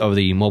 most of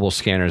the mobile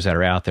scanners that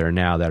are out there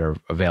now that are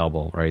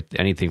available, right?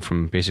 Anything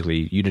from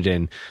basically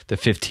Uniden, the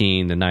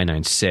 15, the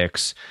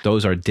 996,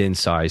 those are DIN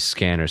size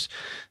scanners.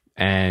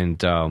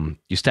 And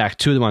you stack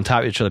 2 of them on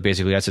top of each other,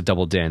 basically that's a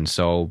double DIN.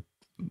 So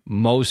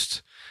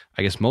most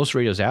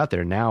radios out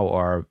there now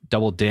are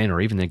double DIN, or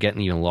even they're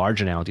getting even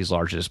larger now with these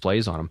larger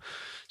displays on them.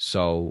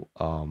 So,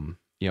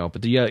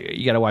 but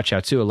you got to watch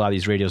out too. A lot of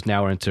these radios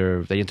now they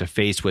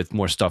interface with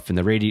more stuff in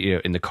the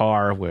radio, in the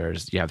car,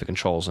 whereas you have the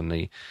controls and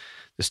the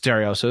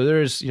stereo. So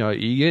there's, you're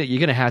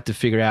going to have to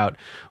figure out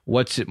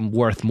what's it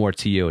worth more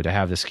to you, to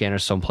have the scanner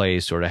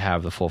someplace or to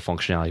have the full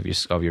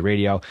functionality of your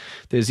radio.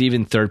 There's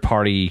even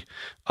third-party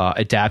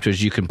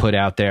adapters you can put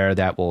out there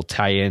that will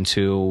tie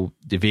into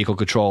the vehicle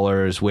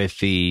controllers with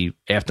the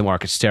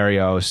aftermarket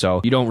stereo.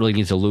 So you don't really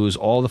need to lose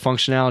all the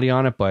functionality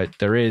on it, but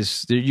you're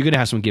going to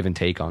have some give and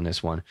take on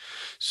this one.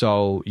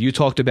 So you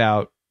talked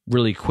about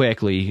really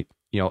quickly,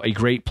 a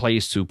great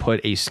place to put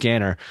a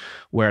scanner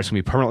where it's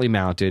going to be permanently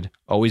mounted,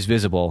 always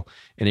visible,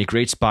 and a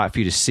great spot for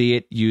you to see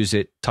it, use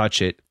it, touch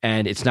it,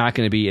 and it's not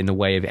going to be in the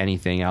way of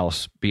anything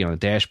else being on the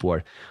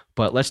dashboard.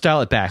 But let's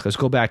dial it back. Let's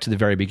go back to the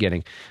very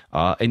beginning.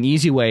 An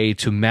easy way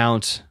to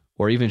mount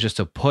or even just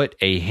to put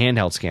a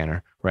handheld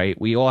scanner, right?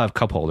 We all have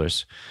cup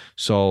holders.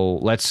 So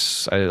let's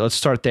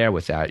start there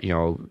with that.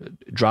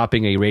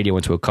 Dropping a radio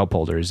into a cup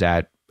holder, is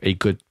that a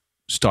good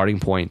starting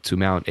point to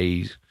mount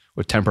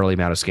or temporarily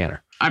mount a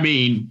scanner? I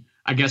mean,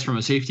 I guess from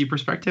a safety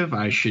perspective,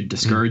 I should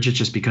discourage it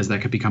just because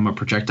that could become a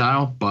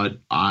projectile. But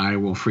I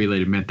will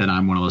freely admit that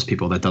I'm one of those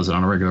people that does it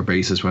on a regular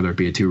basis, whether it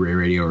be a 2-way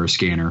radio or a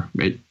scanner.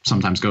 It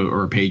sometimes goes,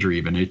 or a pager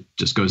even. It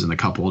just goes in the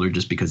cup holder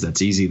just because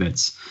that's easy.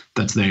 That's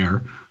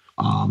there.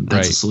 That's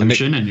right. A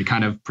solution, and it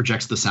kind of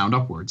projects the sound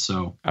upwards.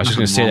 So I was just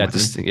going to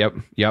say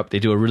that. Yep. They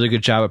do a really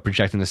good job of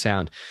projecting the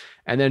sound.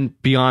 And then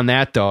beyond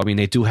that, though, I mean,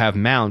 they do have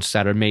mounts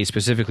that are made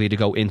specifically to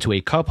go into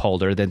a cup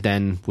holder that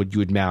then you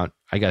would mount,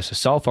 I guess, a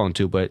cell phone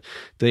to. But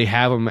they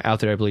have them out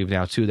there, I believe,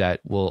 now, too,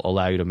 that will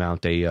allow you to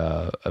mount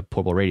a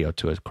portable radio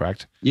to it,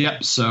 correct?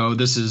 Yep. So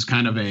this is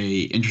kind of a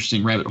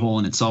interesting rabbit hole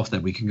in itself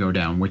that we can go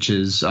down, which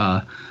is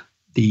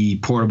the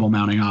portable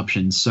mounting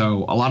options.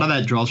 So a lot of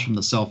that draws from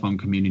the cell phone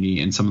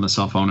community and some of the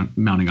cell phone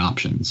mounting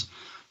options.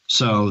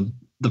 So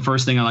the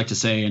first thing I like to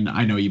say, and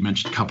I know you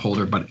mentioned cup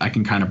holder, but I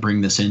can kind of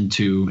bring this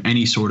into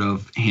any sort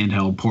of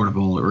handheld,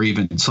 portable, or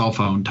even cell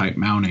phone type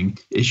mounting,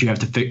 is you have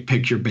to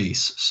pick your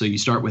base. So you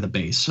start with a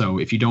base. So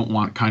if you don't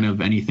want kind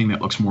of anything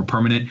that looks more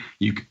permanent,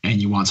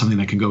 and you want something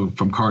that can go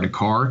from car to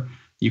car,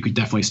 you could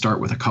definitely start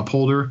with a cup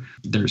holder.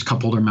 There's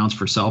cup holder mounts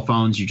for cell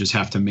phones. You just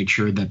have to make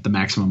sure that the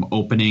maximum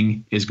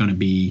opening is going to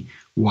be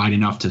wide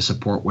enough to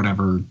support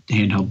whatever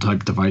handheld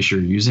type device you're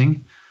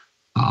using.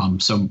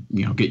 So,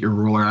 get your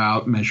ruler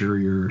out, measure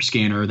your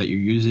scanner that you're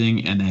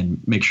using, and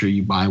then make sure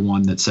you buy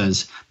one that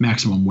says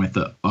maximum width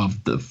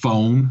of the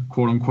phone,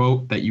 quote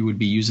unquote, that you would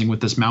be using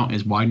with this mount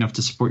is wide enough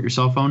to support your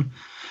cell phone.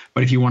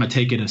 But if you want to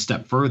take it a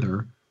step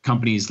further,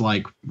 companies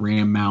like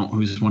RAM Mount,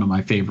 who's one of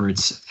my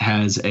favorites,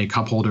 has a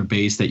cup holder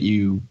base that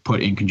you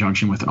put in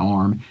conjunction with an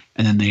arm,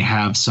 and then they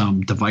have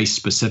some device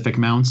specific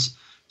mounts.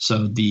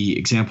 So the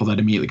example that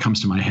immediately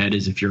comes to my head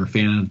is if you're a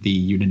fan of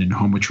the Uniden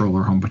Home Patrol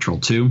or Home Patrol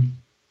 2,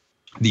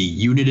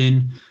 the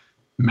Uniden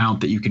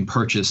mount that you can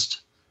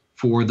purchase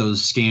for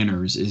those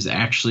scanners is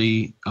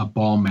actually a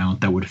ball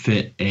mount that would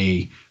fit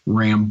a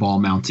RAM ball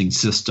mounting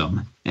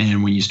system.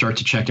 And when you start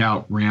to check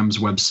out RAM's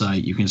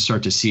website, you can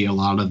start to see a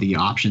lot of the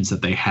options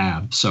that they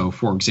have. So,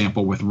 for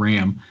example, with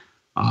RAM,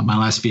 my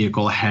last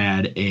vehicle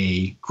had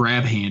a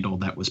grab handle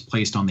that was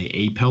placed on the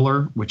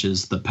A-pillar, which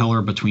is the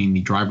pillar between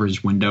the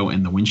driver's window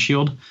and the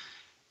windshield.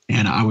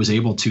 And I was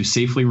able to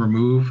safely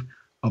remove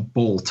a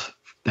bolt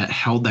that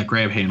held that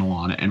grab handle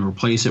on it and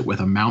replace it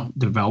with a mount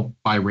developed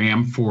by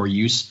RAM for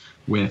use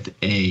with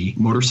a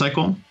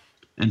motorcycle.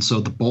 And so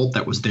the bolt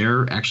that was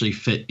there actually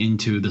fit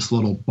into this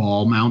little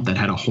ball mount that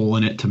had a hole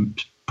in it to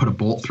put a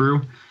bolt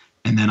through.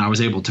 And then I was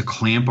able to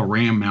clamp a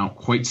RAM mount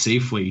quite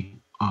safely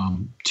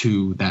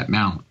to that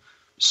mount.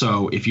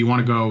 So if you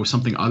want to go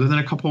something other than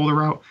a cup holder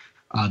route,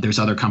 there's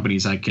other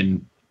companies I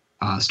can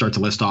start to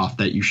list off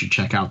that you should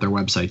check out their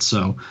websites.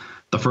 So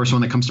the first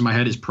one that comes to my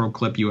head is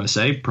ProClip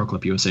USA,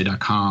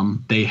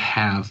 proclipusa.com. They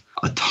have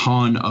a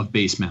ton of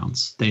base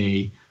mounts.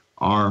 They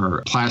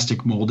are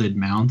plastic molded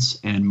mounts,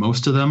 and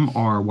most of them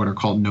are what are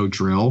called no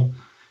drill.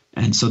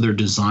 And so they're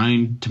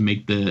designed to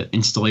make the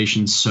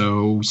installation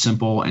so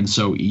simple and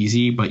so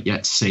easy, but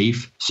yet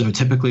safe. So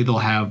typically they'll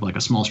have like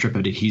a small strip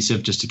of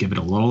adhesive just to give it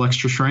a little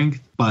extra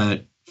strength.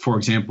 But for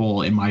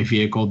example, in my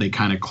vehicle, they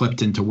kind of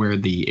clipped into where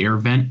the air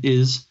vent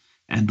is.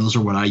 And those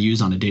are what I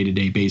use on a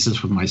day-to-day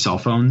basis with my cell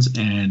phones.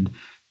 And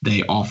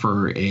they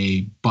offer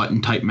a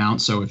button type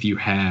mount. So if you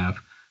have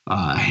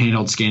a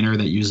handheld scanner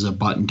that uses a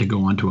button to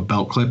go onto a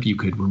belt clip, you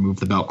could remove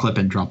the belt clip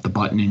and drop the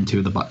button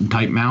into the button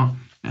type mount.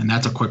 And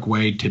that's a quick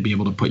way to be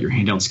able to put your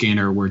handheld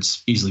scanner where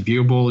it's easily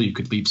viewable. You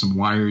could leave some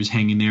wires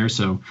hanging there.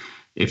 So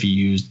if you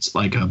used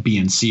like a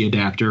BNC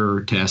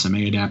adapter to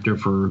SMA adapter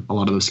for a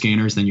lot of those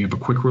scanners, then you have a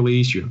quick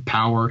release, you have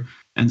power.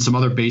 And some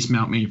other base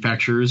mount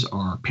manufacturers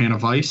are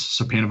Panavice.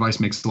 So Panavice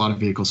makes a lot of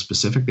vehicle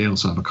specific. They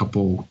also have a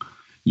couple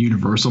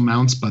universal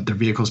mounts, but their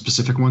vehicle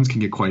specific ones can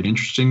get quite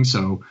interesting.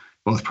 So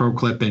both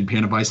ProClip and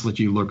Panavice let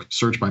you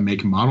search by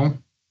make and model.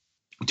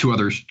 Two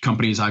other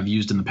companies I've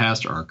used in the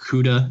past are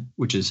CUDA,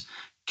 which is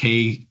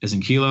K as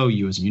in kilo,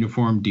 U as in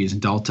uniform, D as in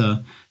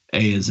delta,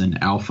 A as in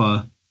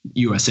alpha,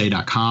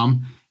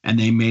 USA.com. And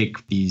they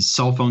make these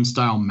cell phone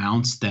style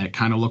mounts that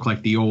kind of look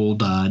like the old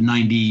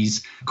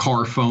 90s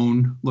car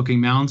phone looking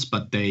mounts,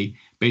 but they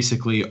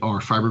basically are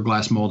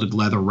fiberglass molded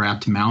leather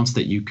wrapped mounts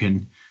that you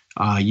can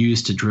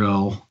use to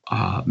drill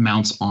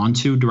mounts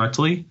onto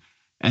directly.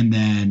 And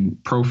then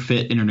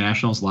ProFit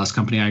International is the last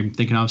company I'm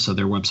thinking of. So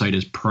their website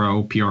is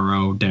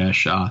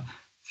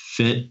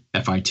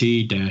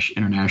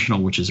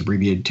pro-fit-international, which is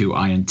abbreviated to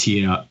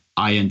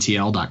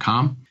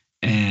intl.com.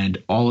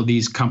 And all of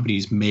these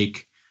companies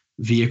make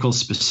vehicle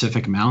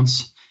specific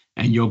mounts,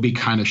 and you'll be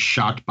kind of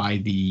shocked by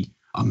the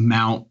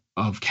amount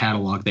of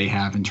catalog they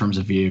have in terms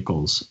of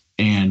vehicles.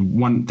 And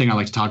one thing I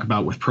like to talk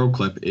about with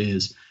ProClip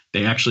is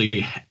they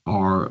actually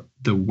are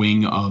the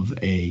wing of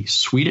a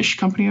Swedish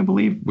company, I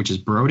believe, which is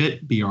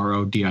Brodit,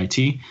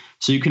 Brodit.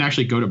 So you can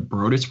actually go to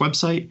Brodit's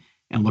website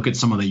and look at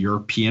some of the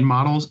European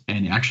models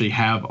and actually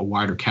have a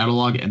wider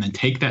catalog, and then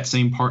take that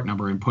same part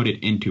number and put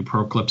it into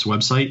ProClip's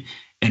website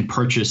and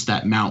purchase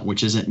that mount,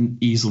 which isn't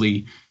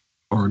easily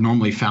or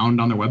normally found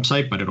on their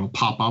website, but it'll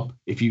pop up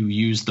if you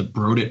use the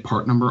Brodit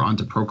part number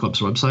onto ProClip's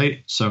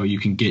website. So you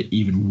can get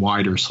even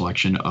wider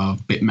selection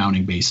of bit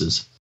mounting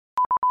bases.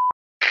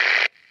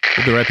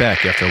 We'll be right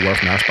back after a word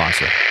from our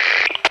sponsor.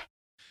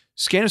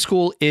 Scanner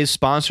School is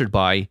sponsored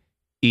by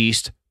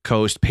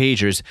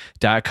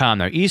EastCoastPagers.com.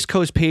 Now, East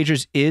Coast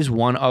Pagers is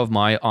one of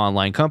my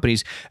online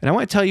companies, and I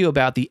want to tell you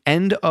about the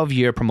end of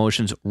year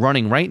promotions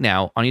running right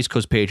now on East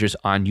Coast Pagers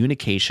on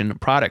Unication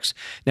products.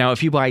 Now,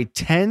 if you buy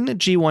 10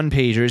 G1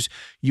 pagers,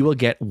 you will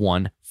get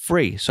one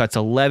free. So that's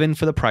 11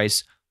 for the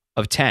price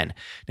of 10.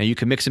 Now you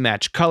can mix and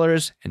match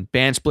colors and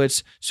band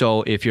splits.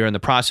 So if you're in the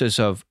process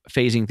of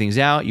phasing things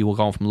out, you will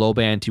go from low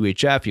band to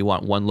UHF. You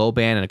want one low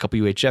band and a couple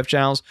UHF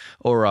channels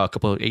or a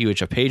couple of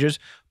UHF pagers.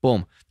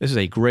 Boom. This is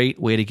a great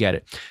way to get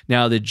it.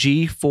 Now the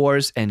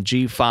G4s and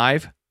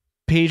G5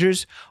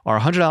 pagers are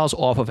 $100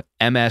 off of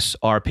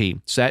MSRP.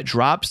 So that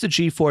drops the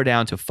G4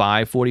 down to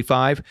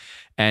 $545,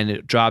 and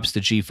it drops the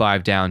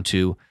G5 down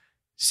to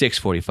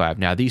 $645.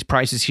 Now, these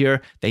prices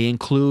here, they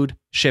include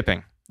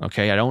shipping.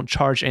 Okay, I don't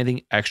charge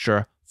anything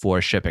extra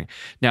for shipping.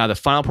 Now, the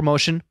final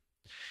promotion,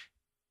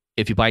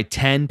 if you buy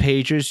 10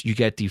 pagers, you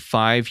get the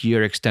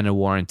 5-year extended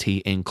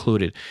warranty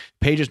included.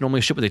 Pagers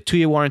normally ship with a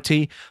 2-year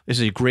warranty. This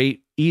is a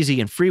great,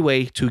 easy, and free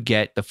way to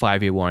get the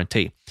 5-year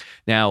warranty.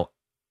 Now,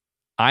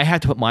 I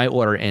had to put my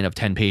order in of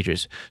 10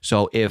 pagers.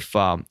 So if,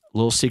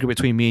 little secret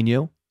between me and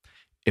you,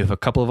 if a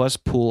couple of us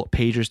pull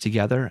pagers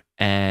together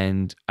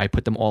and I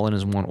put them all in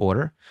as one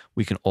order,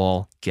 we can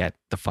all get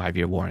the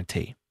 5-year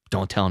warranty.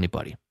 Don't tell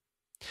anybody.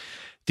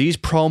 These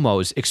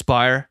promos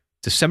expire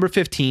December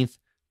 15th,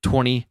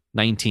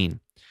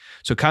 2019.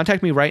 So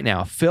contact me right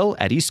now,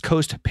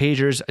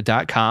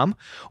 phil@eastcoastpagers.com,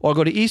 or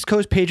go to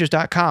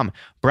eastcoastpagers.com,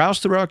 browse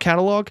through our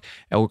catalog,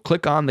 and we'll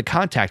click on the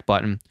contact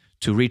button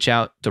to reach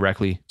out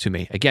directly to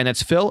me. Again,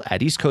 that's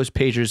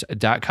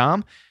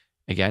phil@eastcoastpagers.com.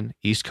 Again,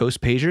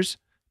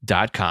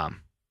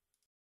 eastcoastpagers.com.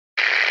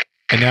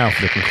 And now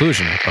for the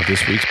conclusion of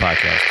this week's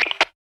podcast.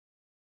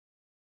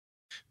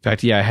 In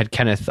fact, I had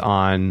Kenneth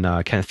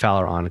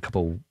Fowler on a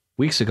couple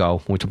weeks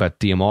ago when we talked about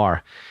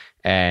DMR.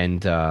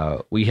 And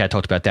we had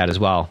talked about that as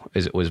well,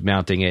 as it was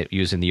mounting it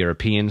using the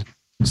European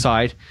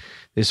side.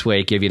 This way,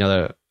 it gave you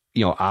another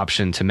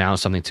option to mount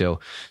something to.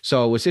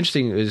 So what's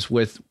interesting is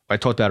I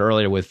talked about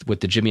earlier with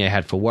the Jimmy I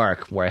had for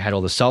work, where I had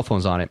all the cell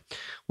phones on it.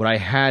 What I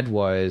had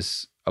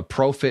was a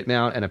ProFit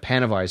mount and a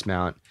Panavise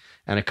mount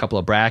and a couple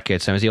of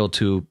brackets. I was able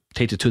to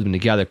take the two of them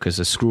together because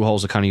the screw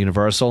holes are kind of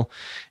universal,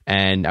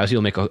 and I was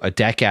able to make a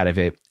deck out of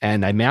it.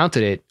 And I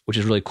mounted it, which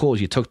is really cool.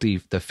 You took the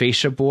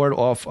fascia board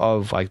off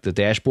of like the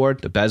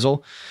dashboard, the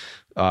bezel,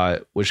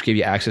 which gave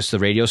you access to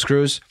the radio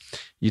screws.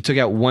 You took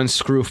out one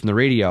screw from the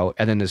radio,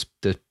 and then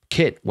the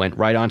kit went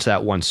right onto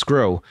that one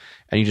screw,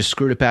 and you just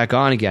screwed it back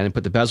on again and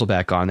put the bezel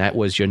back on. That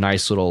was your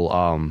nice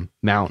little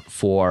mount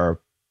for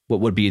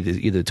what would be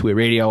either the two-way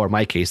radio, or in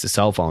my case, the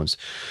cell phones.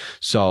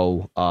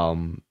 So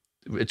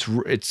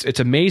it's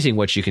amazing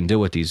what you can do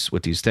with these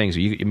things.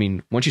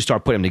 Once you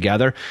start putting them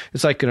together,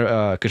 it's like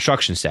a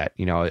construction set.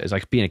 It's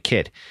like being a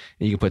kid,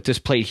 and you can put this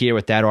plate here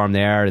with that arm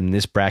there and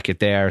this bracket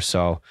there.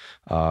 So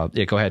go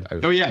ahead.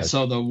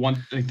 So the one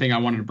thing I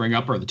wanted to bring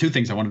up, or the two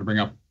things I wanted to bring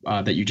up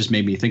that you just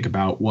made me think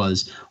about,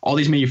 was all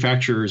these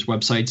manufacturers'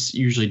 websites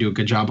usually do a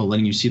good job of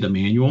letting you see the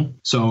manual.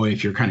 So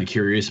if you're kind of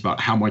curious about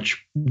how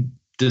much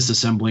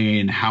disassembly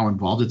and how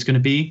involved it's going to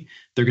be,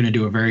 they're going to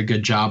do a very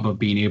good job of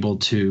being able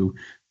to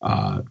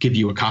give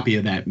you a copy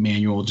of that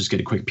manual. Just get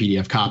a quick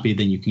PDF copy,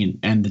 then you can,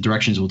 and the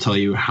directions will tell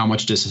you how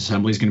much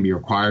disassembly is going to be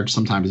required.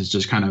 Sometimes it's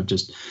just kind of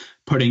just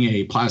putting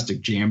a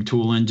plastic jam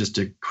tool in just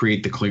to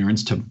create the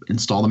clearance to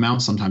install the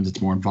mount. Sometimes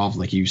it's more involved,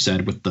 like you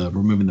said, with the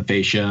removing the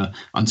fascia,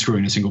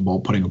 unscrewing a single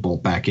bolt, putting a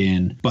bolt back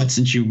in. But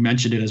since you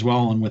mentioned it as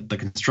well, and with the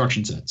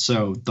construction set,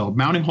 so the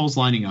mounting holes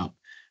lining up,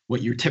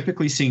 what you're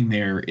typically seeing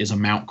there is a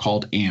mount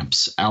called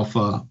AMPS,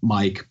 Alpha,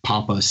 Mike,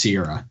 Papa,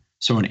 Sierra.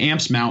 So an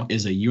AMPS mount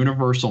is a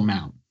universal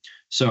mount.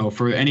 So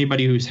for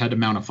anybody who's had to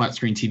mount a flat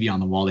screen TV on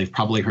the wall, they've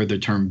probably heard the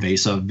term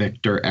VESA,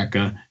 Victor,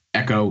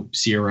 Echo,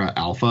 Sierra,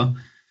 Alpha.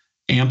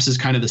 AMPS is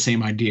kind of the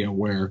same idea,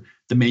 where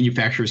the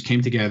manufacturers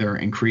came together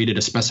and created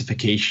a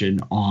specification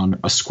on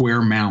a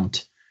square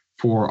mount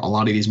for a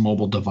lot of these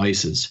mobile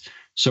devices.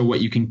 So what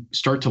you can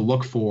start to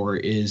look for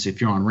is, if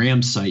you're on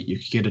RAM's site, you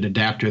can get an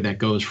adapter that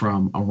goes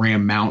from a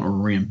RAM mount or a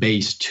RAM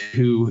base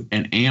to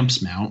an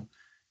AMPS mount,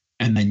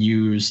 and then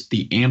use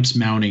the AMPS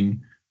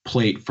mounting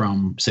plate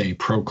from, say,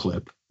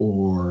 ProClip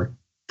or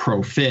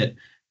ProFit,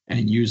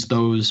 and use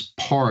those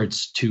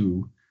parts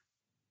to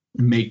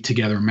make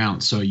together a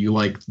mount. So you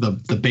like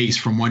the base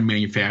from one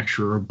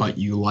manufacturer, but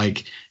you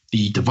like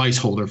the device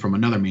holder from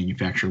another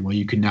manufacturer. Well,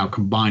 you can now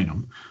combine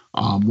them.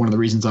 One of the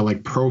reasons I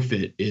like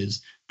ProFit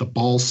is the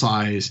ball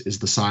size is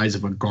the size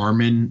of a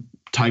Garmin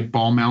type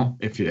ball mount.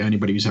 If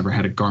anybody who's ever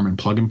had a Garmin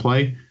plug and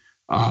play,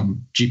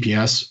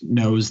 GPS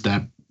knows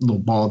that little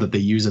ball that they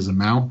use as a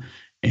mount,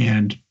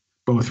 and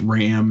both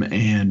RAM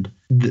and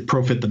the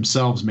ProFit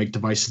themselves make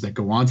devices that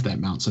go onto that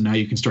mount. So now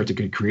you can start to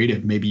get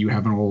creative. Maybe you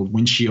have an old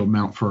windshield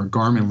mount for a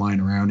Garmin lying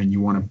around and you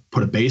want to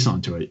put a base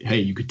onto it. Hey,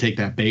 you could take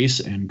that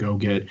base and go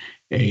get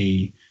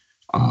a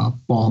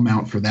ball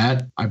mount for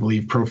that. I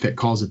believe ProFit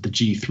calls it the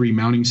G3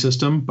 mounting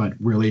system, but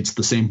really it's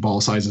the same ball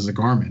size as a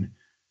Garmin.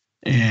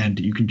 And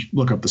you can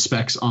look up the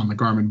specs on the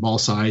Garmin ball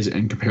size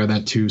and compare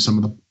that to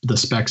some of the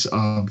specs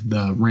of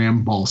the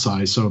RAM ball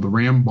size. So the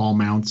RAM ball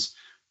mounts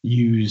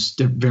use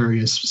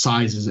various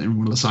sizes, and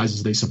one of the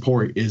sizes they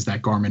support is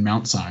that Garmin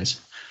mount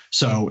size.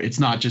 So it's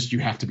not just you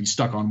have to be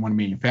stuck on one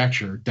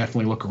manufacturer.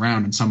 Definitely look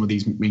around, and some of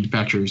these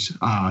manufacturers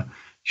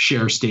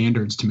share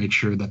standards to make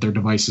sure that their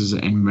devices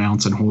and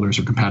mounts and holders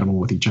are compatible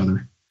with each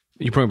other.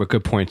 You bring up a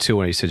good point too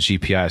when you said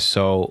GPS.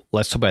 So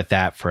let's talk about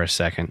that for a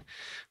second.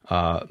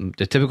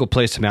 The typical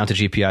place to mount a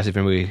GPS, if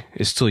anybody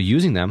is still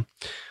using them,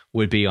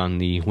 would be on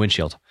the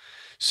windshield.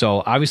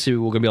 So obviously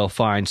we're going to be able to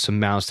find some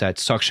mounts that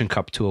suction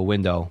cup to a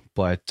window,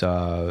 but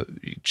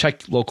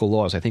check local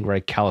laws. I think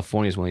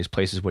California is one of these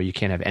places where you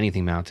can't have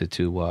anything mounted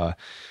to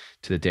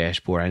the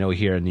dashboard. I know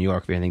here in New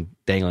York, if you have anything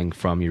dangling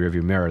from your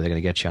rearview mirror, they're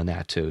going to get you on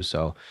that too.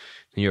 So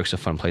New York's a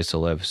fun place to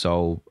live.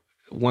 So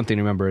one thing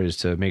to remember is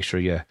to make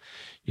sure you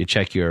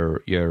check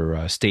your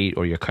state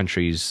or your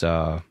country's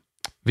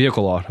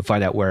vehicle law to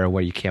find out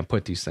where you can't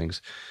put these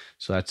things.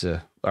 So that's our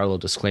little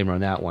disclaimer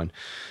on that one.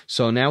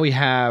 So now we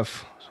got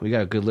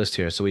a good list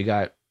here. So we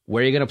got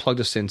where you're going to plug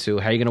this into,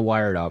 how you're going to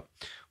wire it up,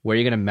 where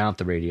you're going to mount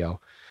the radio.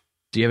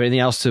 Do you have anything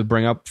else to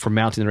bring up for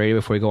mounting the radio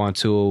before we go on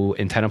to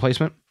antenna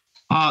placement?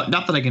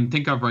 Not that I can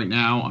think of right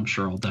now. I'm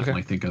sure I'll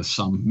definitely think of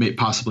some,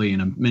 possibly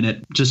in a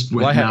minute. Just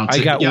with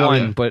I got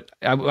one, but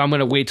I'm going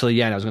to wait till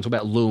the end. I was going to talk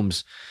about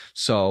looms.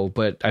 So,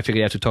 but I figured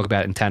you have to talk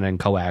about antenna and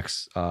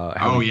coax.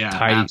 How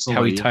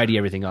we tidy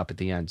everything up at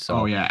the end.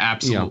 So,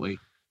 absolutely.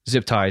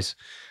 Zip ties.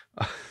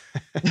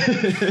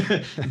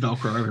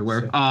 Velcro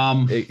everywhere.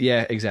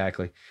 Yeah,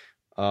 exactly.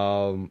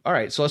 All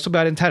right, so let's talk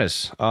about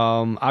antennas.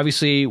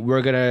 Obviously,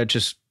 we're going to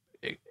just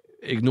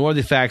ignore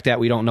the fact that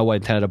we don't know what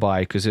antenna to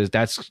buy, because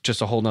that's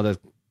just a whole nother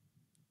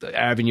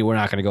avenue we're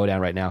not going to go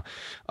down right now.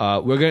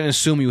 We're going to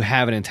assume you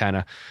have an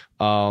antenna.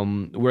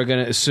 We're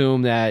going to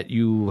assume that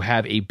you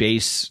have a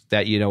base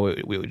that you know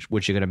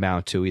which you're going to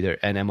mount to, either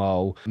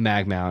NMO,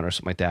 mag mount, or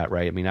something like that,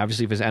 right? I mean,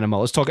 obviously, if it's NMO,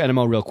 let's talk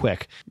NMO real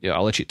quick.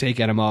 I'll let you take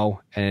NMO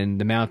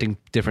and the mounting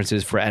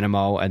differences for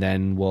NMO, and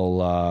then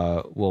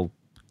we'll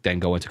then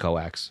go into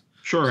coax.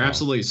 Sure,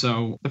 absolutely.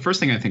 So the first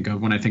thing I think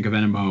of when I think of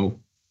NMO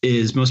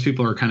is most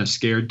people are kind of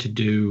scared to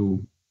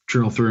do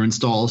drill through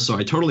installs. So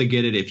I totally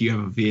get it if you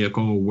have a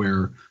vehicle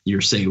where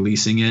you're, say,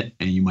 leasing it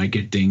and you might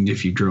get dinged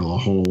if you drill a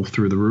hole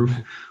through the roof.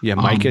 Yeah,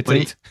 might get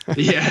dinged.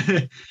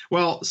 Yeah.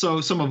 Well,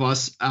 so some of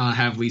us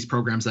have lease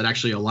programs that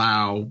actually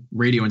allow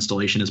radio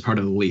installation as part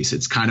of the lease.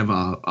 It's kind of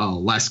a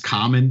less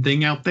common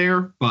thing out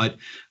there, but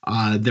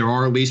there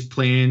are lease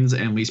plans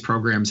and lease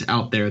programs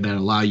out there that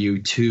allow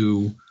you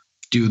to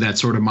do that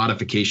sort of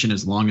modification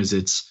as long as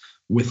it's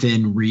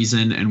within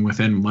reason and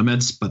within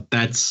limits, but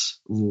that's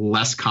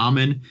less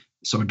common.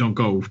 So don't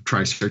go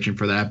try searching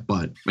for that.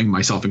 But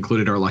myself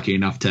included are lucky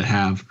enough to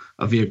have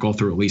a vehicle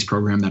through a lease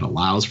program that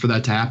allows for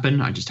that to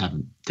happen. I just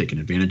haven't taken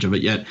advantage of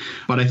it yet.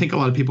 But I think a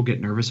lot of people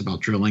get nervous about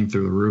drilling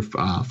through the roof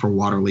for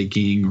water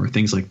leaking or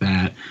things like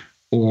that,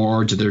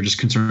 or they're just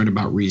concerned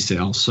about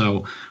resale.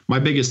 So my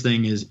biggest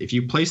thing is if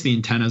you place the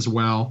antennas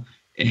well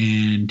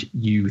and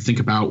you think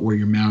about where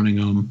you're mounting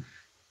them,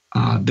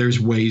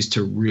 there's ways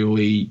to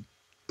really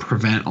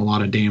prevent a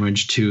lot of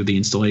damage to the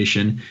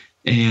installation.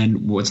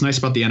 And what's nice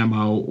about the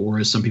NMO, or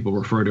as some people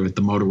refer to it,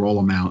 the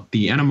Motorola mount,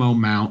 the NMO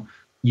mount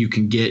you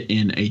can get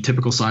in a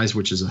typical size,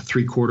 which is a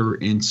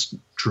 3/4 inch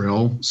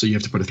drill. So you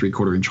have to put a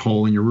 3/4 inch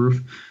hole in your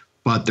roof.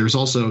 But there's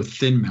also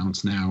thin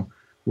mounts now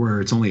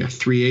where it's only a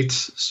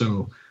 3/8,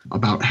 so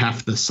about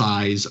half the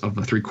size of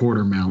a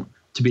 3/4 mount,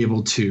 to be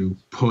able to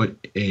put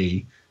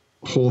a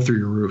hole through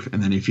your roof.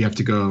 And then if you have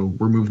to go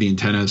remove the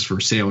antennas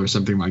for sale or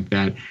something like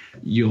that,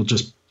 you'll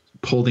just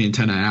pull the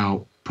antenna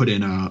out, put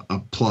in a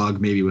plug,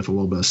 maybe with a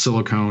little bit of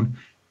silicone,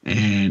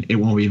 and it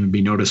won't even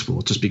be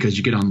noticeable, just because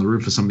you get on the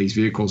roof of some of these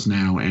vehicles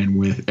now, and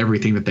with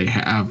everything that they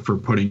have for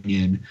putting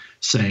in,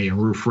 say, a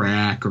roof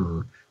rack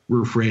or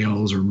roof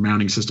rails or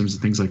mounting systems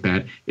and things like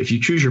that, if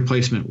you choose your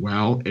placement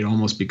well, it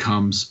almost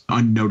becomes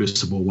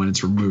unnoticeable when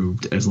it's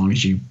removed, as long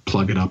as you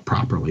plug it up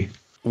properly.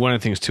 One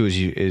of the things too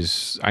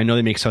is I know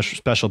they make such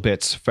special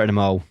bits for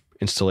NMO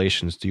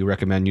installations. Do you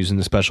recommend using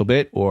the special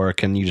bit, or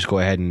can you just go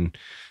ahead and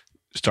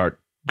start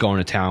going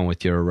to town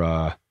with your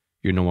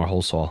normal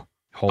hole saw?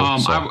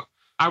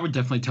 I would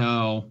definitely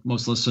tell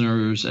most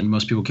listeners, and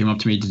most people came up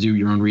to me, to do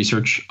your own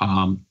research.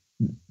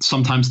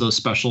 Sometimes those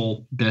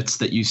special bits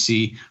that you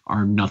see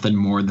are nothing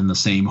more than the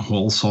same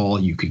hole saw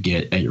you could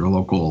get at your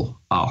local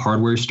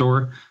hardware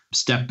store.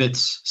 Step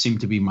bits seem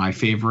to be my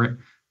favorite.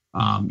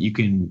 You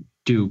can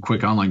do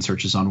quick online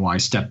searches on why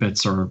step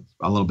bits are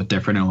a little bit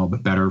different and a little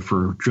bit better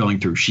for drilling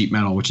through sheet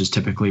metal, which is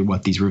typically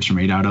what these roofs are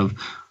made out of.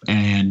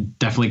 And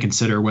definitely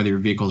consider whether your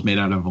vehicle is made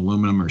out of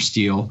aluminum or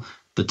steel.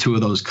 The two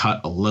of those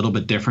cut a little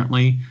bit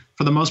differently.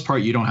 For the most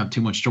part, you don't have too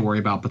much to worry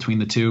about between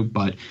the two,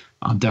 but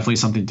definitely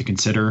something to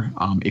consider.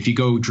 If you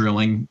go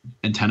drilling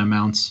antenna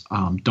mounts,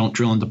 don't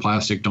drill into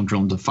plastic, don't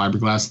drill into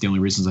fiberglass. The only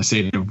reasons I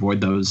say to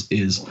avoid those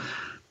is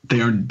they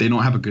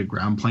don't have a good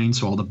ground plane,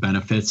 so all the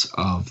benefits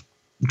of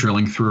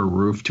drilling through a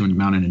roof to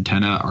mount an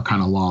antenna are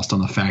kind of lost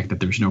on the fact that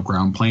there's no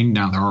ground plane.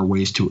 Now, there are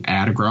ways to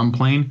add a ground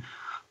plane,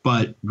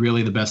 but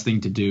really the best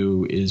thing to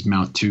do is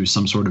mount to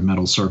some sort of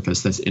metal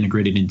surface that's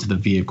integrated into the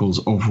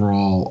vehicle's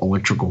overall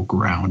electrical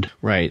ground.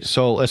 Right.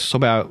 So let's talk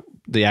about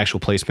the actual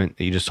placement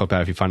that you just talked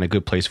about. If you find a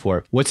good place for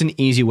it, what's an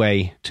easy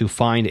way to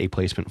find a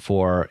placement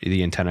for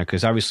the antenna?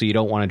 Because obviously you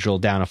don't want to drill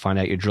down and find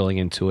out you're drilling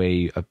into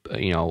a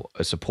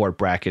support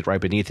bracket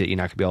right beneath it. You're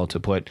not going to be able to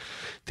put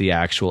the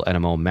actual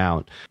NMO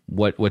mount.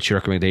 What's your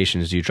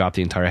recommendations? Do you drop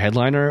the entire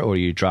headliner, or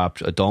you drop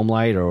a dome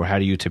light, or how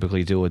do you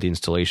typically deal with the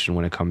installation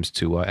when it comes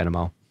to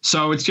NMO?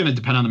 So it's going to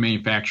depend on the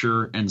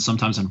manufacturer. And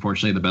sometimes,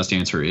 unfortunately, the best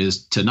answer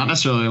is to not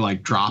necessarily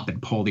like drop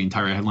and pull the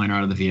entire headliner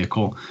out of the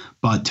vehicle,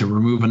 but to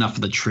remove enough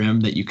of the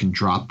trim that you can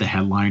drop the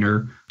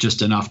headliner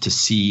just enough to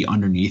see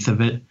underneath of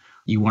it.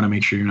 You want to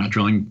make sure you're not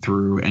drilling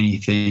through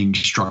anything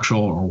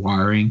structural or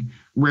wiring.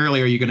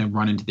 Rarely are you going to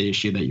run into the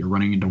issue that you're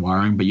running into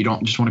wiring, but you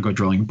don't just want to go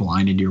drilling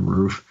blind into your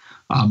roof.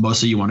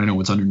 Mostly you want to know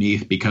what's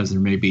underneath because there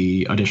may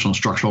be additional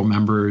structural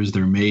members.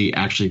 There may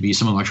actually be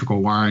some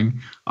electrical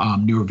wiring.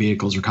 Newer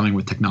vehicles are coming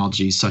with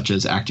technologies such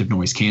as active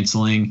noise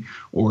canceling,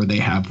 or they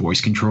have voice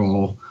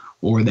control,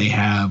 or they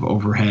have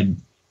overhead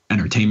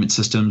entertainment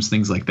systems,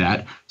 things like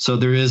that. So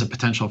there is a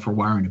potential for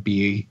wiring to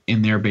be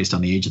in there based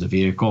on the age of the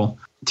vehicle.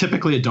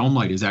 Typically, a dome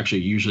light is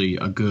actually usually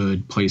a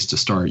good place to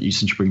start. You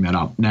since you bring that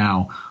up.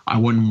 Now, I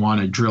wouldn't want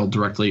to drill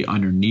directly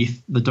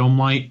underneath the dome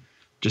light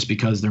just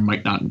because there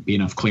might not be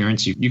enough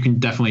clearance. You can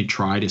definitely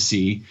try to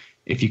see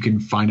if you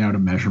can find out a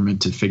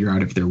measurement to figure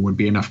out if there would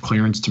be enough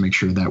clearance to make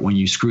sure that when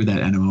you screw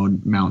that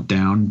NMO mount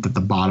down, that the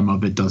bottom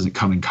of it doesn't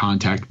come in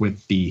contact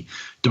with the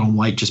dome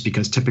light, just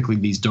because typically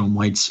these dome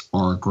lights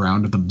are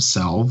grounded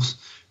themselves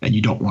and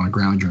you don't want to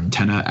ground your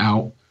antenna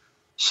out.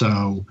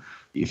 So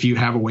if you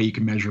have a way you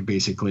can measure,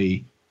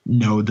 basically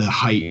know the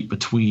height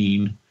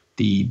between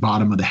the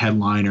bottom of the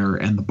headliner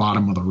and the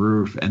bottom of the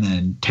roof, and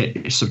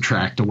then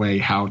subtract away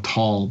how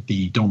tall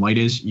the dome light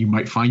is, you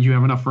might find you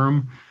have enough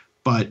room.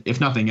 But if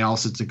nothing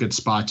else, it's a good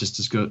spot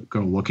just to go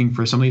looking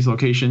for some of these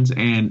locations.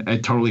 And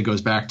it totally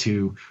goes back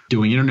to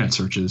doing internet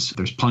searches.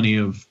 There's plenty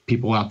of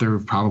people out there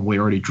who've probably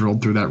already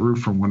drilled through that roof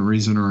for one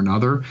reason or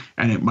another.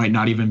 And it might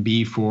not even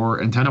be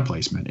for antenna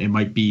placement. It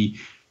might be,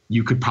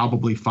 you could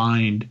probably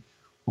find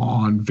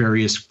on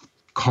various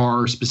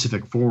car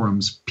specific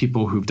forums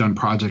people who've done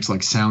projects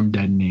like sound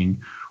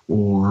deadening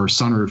or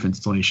sunroof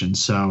installation.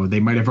 So they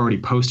might have already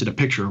posted a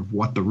picture of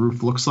what the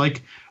roof looks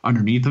like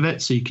underneath of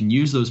it. So you can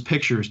use those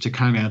pictures to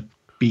kind of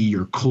be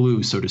your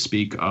clue, so to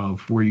speak,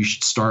 of where you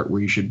should start, where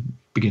you should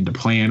begin to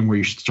plan, where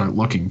you should start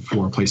looking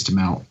for a place to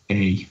mount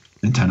a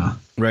antenna.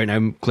 Right. And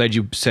I'm glad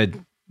you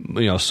said,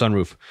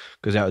 sunroof,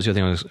 because that was the other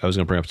thing I was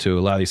going to bring up too.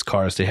 A lot of these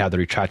cars, they have the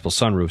retractable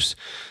sunroofs.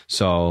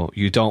 So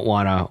you don't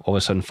want to all of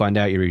a sudden find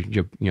out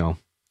you're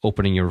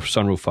opening your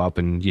sunroof up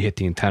and you hit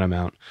the antenna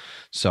mount.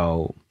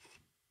 So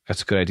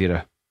that's a good idea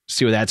to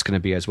see where that's going to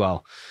be as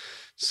well.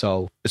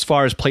 So as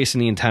far as placing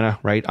the antenna,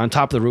 right, on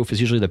top of the roof is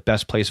usually the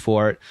best place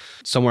for it.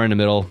 Somewhere in the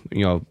middle,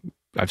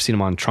 I've seen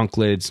them on trunk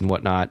lids and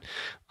whatnot.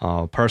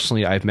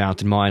 Personally, I've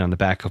mounted mine on the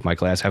back of my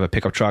glass. I have a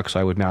pickup truck, so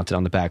I would mount it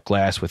on the back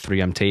glass with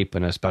 3M tape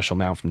and a special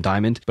mount from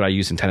Diamond. But I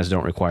use antennas that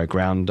don't require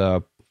ground,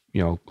 a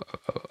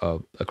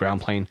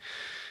ground plane.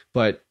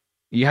 But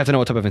you have to know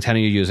what type of antenna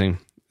you're using.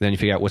 Then you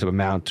figure out what type of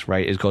mount,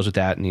 right? It goes with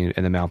that and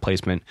the mount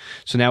placement.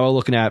 So now we're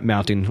looking at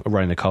mounting or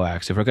running the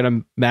coax. If we're going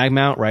to mag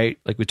mount, right,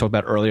 like we talked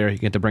about earlier, you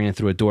get to bring it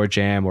through a door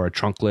jamb or a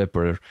trunk lip,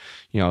 or,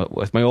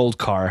 with my old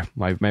car,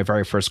 my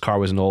very first car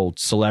was an old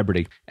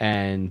Celebrity,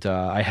 and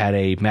I had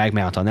a mag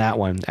mount on that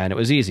one, and it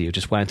was easy. It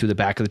just went through the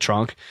back of the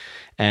trunk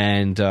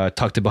and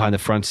tucked it behind the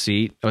front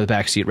seat, or the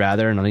back seat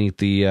rather, and underneath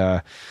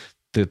the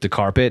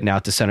carpet and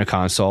out the center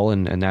console,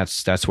 and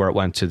that's where it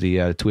went to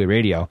the two-way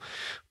radio.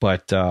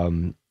 But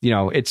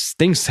it's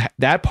things,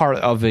 that part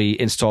of the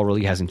install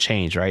really hasn't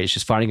changed, right? It's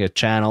just finding a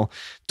channel,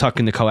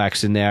 tucking the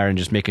coax in there, and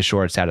just making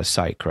sure it's out of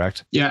sight,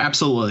 correct? Yeah,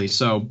 absolutely.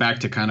 So back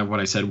to kind of what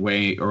I said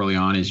way early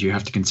on is you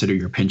have to consider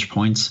your pinch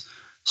points.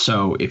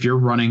 So if you're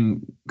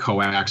running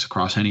coax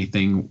across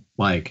anything,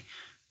 like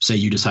say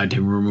you decide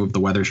to remove the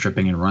weather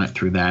stripping and run it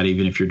through that,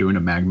 even if you're doing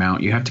a mag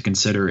mount, you have to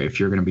consider if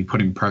you're going to be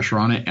putting pressure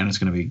on it and it's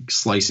going to be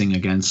slicing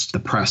against the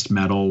pressed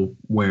metal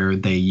where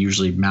they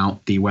usually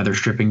mount the weather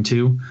stripping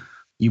to.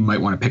 You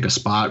might want to pick a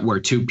spot where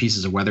two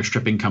pieces of weather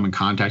stripping come in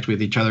contact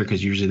with each other,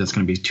 because usually that's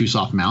going to be two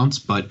soft mounts.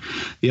 But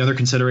the other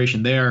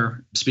consideration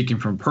there, speaking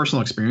from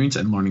personal experience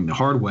and learning the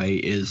hard way,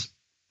 is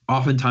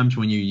oftentimes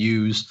when you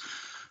use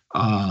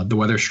the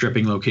weather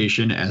stripping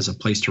location as a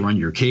place to run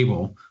your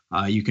cable,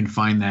 you can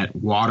find that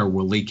water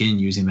will leak in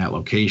using that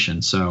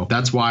location. So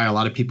that's why a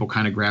lot of people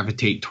kind of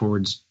gravitate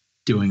towards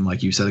doing,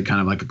 like you said, kind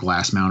of like a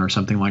glass mount or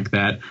something like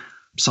that.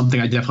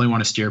 Something I definitely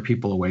want to steer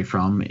people away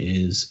from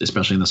is,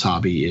 especially in this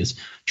hobby, is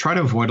try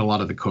to avoid a lot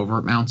of the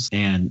covert mounts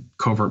and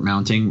covert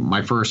mounting.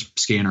 My first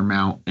scanner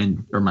mount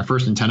or my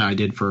first antenna I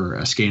did for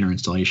a scanner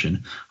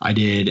installation, I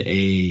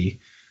did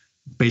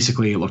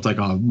basically it looked like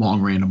a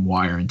long random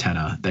wire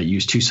antenna that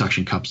used two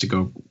suction cups to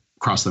go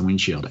across the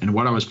windshield. And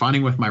what I was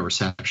finding with my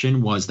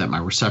reception was that my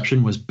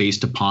reception was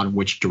based upon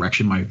which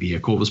direction my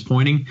vehicle was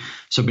pointing.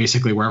 So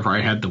basically wherever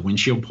I had the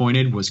windshield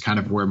pointed was kind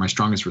of where my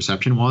strongest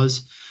reception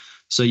was.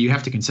 So you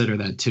have to consider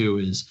that too,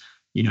 is,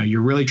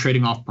 you're really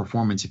trading off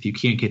performance if you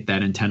can't get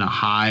that antenna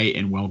high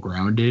and well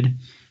grounded.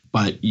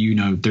 But,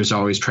 there's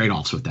always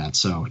trade-offs with that.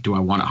 So do I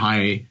want it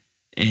high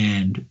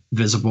and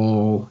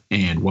visible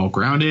and well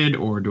grounded,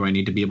 or do I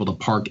need to be able to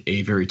park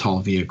a very tall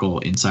vehicle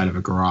inside of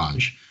a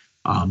garage?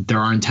 There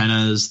are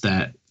antennas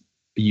that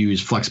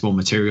use flexible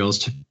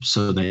materials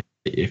so that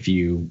if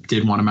you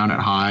did want to mount it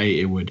high,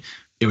 it would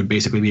it would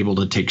basically be able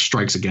to take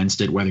strikes against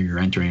it, whether you're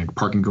entering a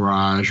parking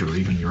garage or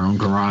even your own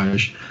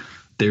garage.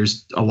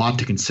 There's a lot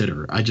to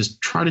consider. I just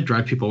try to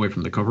drive people away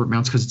from the covert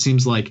mounts because it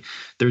seems like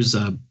there's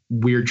a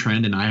weird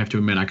trend, and I have to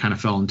admit I kind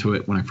of fell into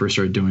it when I first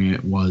started doing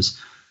it.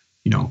 Was,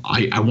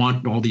 I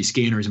want all these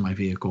scanners in my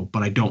vehicle,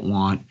 but I don't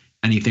want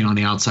anything on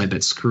the outside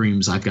that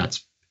screams I've got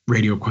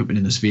radio equipment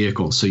in this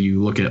vehicle. So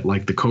you look at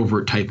like the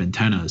covert type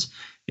antennas,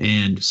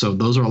 and so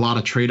those are a lot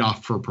of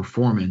trade-off for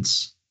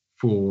performance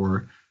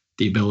for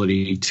the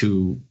ability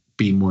to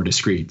be more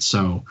discreet.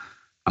 So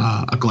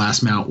a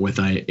glass mount with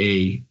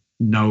a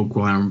no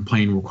ground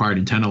plane required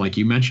antenna, like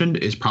you mentioned,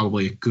 is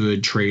probably a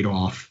good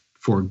trade-off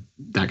for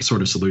that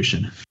sort of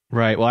solution.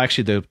 Right. Well,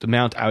 actually, the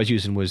mount I was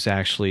using was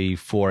actually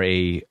for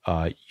a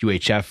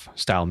UHF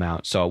style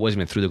mount, so it wasn't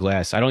even through the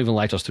glass. I don't even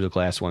like those through the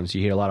glass ones.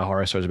 You hear a lot of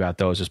horror stories about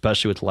those,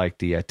 especially with like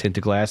the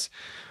tinted glass.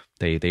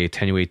 They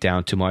attenuate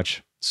down too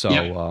much. So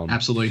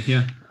absolutely,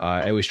 yeah.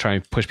 I always try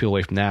and push people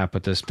away from that.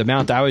 But the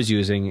mount I was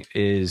using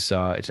is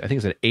I think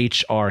it's an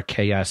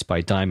HRKS by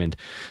Diamond.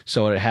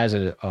 So it has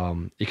a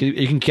you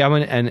can get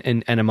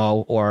an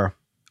NMO or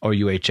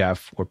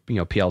UHF or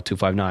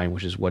PL259,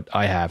 which is what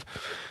I have.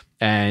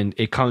 And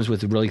it comes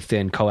with a really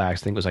thin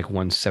coax. I think it was like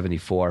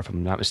 174, if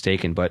I'm not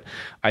mistaken. But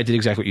I did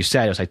exactly what you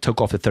said. I took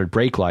off the third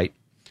brake light,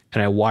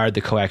 and I wired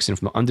the coax in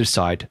from the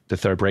underside, the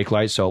third brake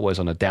light, so it was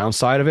on the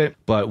downside of it.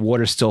 But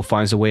water still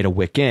finds a way to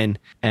wick in.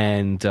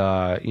 And,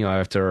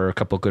 after a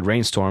couple of good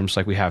rainstorms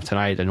like we have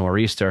tonight, a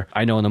nor'easter,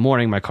 I know in the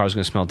morning my car's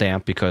going to smell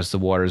damp because the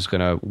water is going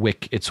to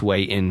wick its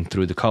way in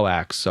through the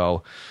coax.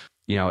 So,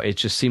 it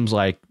just seems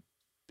like,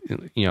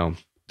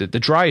 the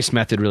driest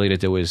method really to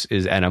do is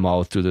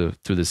NMO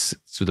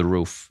through the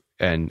roof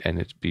and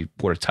it'd be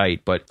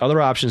watertight. But other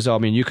options, though, I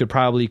mean, you could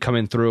probably come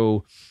in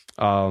through,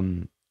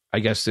 I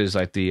guess there's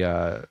like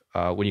the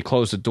when you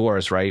close the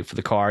doors, right, for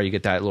the car, you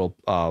get that little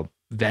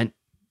vent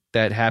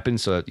that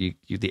happens so that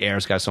the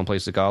air's got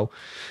someplace to go.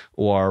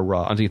 Or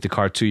underneath the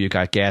car too, you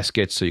got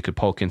gaskets, so you could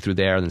poke in through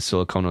there, and then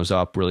silicone those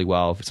up really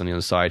well if it's on the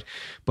other side.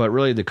 But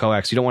really, the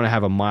coax, you don't want to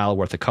have a mile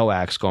worth of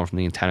coax going from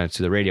the antenna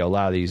to the radio. A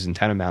lot of these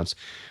antenna mounts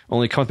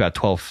only come with about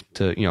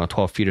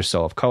 12 feet or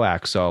so of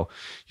coax, so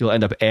you'll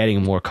end up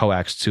adding more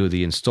coax to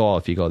the install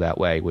if you go that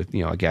way. With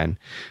again,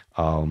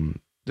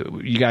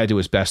 you got to do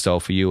what's best though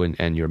for you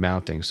and your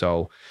mounting.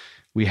 So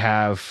we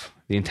have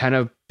the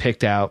antenna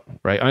picked out,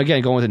 right? And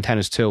again, going with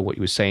antennas too, what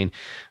you were saying,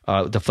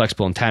 the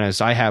flexible antennas.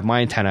 I have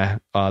my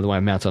antenna, the one I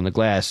mounted on the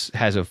glass,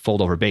 has a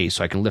fold over base,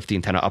 so I can lift the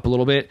antenna up a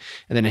little bit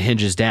and then it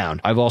hinges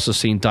down. I've also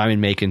seen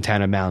Diamond make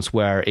antenna mounts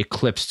where it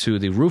clips to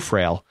the roof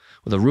rail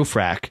with a roof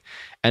rack,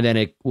 and then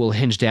it will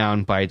hinge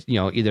down by,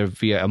 either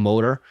via a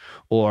motor,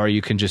 or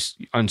you can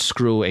just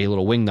unscrew a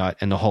little wing nut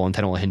and the whole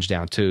antenna will hinge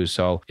down too.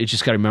 So you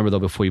just got to remember though,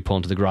 before you pull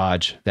into the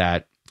garage,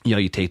 that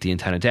you take the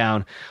antenna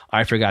down.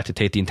 I forgot to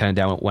take the antenna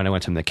down when I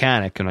went to the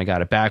mechanic, and I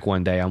got it back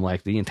one day. I'm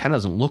like, the antenna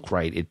doesn't look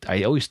right.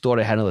 I always thought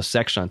it had another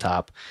section on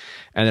top.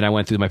 And then I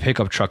went through my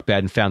pickup truck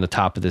bed and found the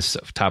top of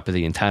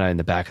the antenna in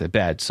the back of the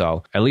bed.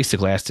 So at least the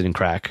glass didn't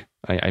crack.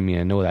 I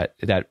know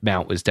that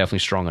mount was definitely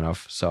strong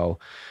enough. So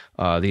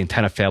the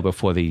antenna failed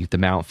before the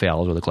mount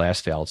failed or the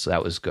glass failed. So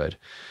that was good.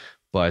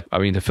 But I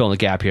mean, to fill in the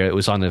gap here, it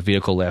was on the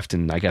vehicle lift,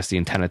 and I guess the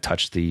antenna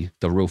touched the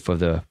roof of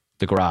the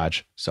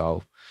garage.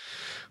 So,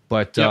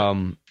 but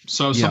yep.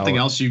 So something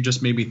else you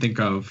just made me think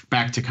of,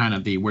 back to kind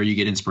of where you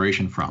get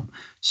inspiration from.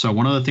 So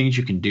one of the things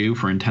you can do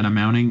for antenna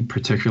mounting,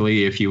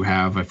 particularly if you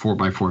have a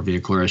 4x4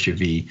 vehicle or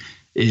SUV,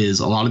 is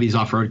a lot of these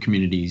off-road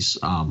communities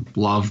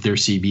love their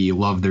CB,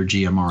 love their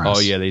GMRS. Oh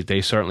yeah,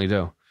 they certainly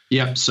do.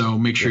 Yep. So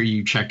make sure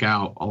you check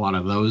out a lot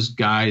of those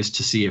guys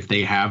to see if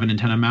they have an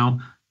antenna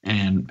mount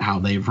and how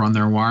they've run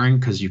their wiring,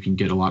 because you can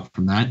get a lot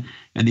from that.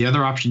 And the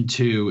other option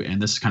too,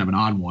 and this is kind of an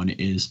odd one,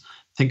 is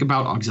think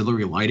about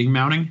auxiliary lighting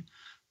mounting.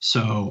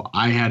 So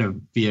I had a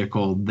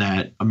vehicle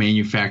that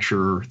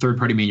a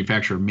third-party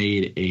manufacturer,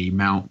 made a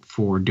mount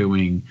for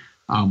doing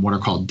what are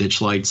called ditch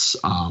lights.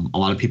 A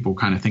lot of people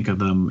kind of think of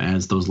them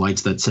as those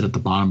lights that sit at the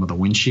bottom of the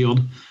windshield,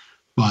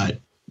 but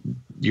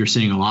you're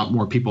seeing a lot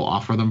more people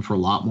offer them for a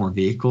lot more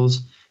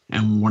vehicles.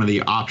 And one of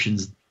the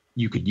options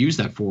you could use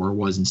that for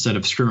was, instead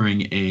of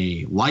screwing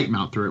a light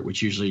mount through it,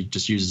 which usually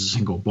just uses a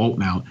single bolt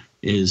mount,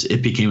 is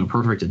it became a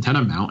perfect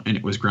antenna mount, and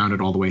it was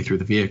grounded all the way through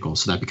the vehicle.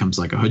 So that becomes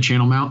like a hood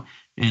channel mount.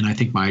 And I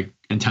think my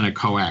antenna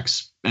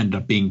coax ended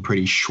up being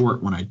pretty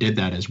short when I did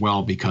that as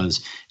well,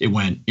 because it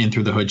went in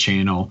through the hood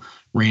channel,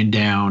 ran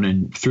down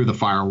and through the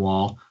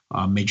firewall,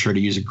 made sure to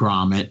use a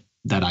grommet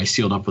that I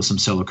sealed up with some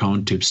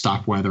silicone to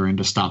stop weather and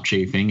to stop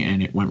chafing,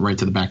 and it went right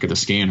to the back of the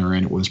scanner,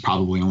 and it was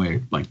probably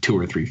only like 2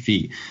 or 3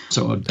 feet.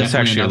 So that's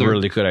actually a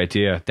really good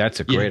idea.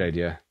 That's a great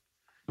idea.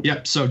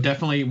 Yep. So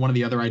definitely one of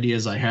the other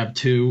ideas I have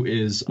too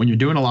is, when you're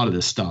doing a lot of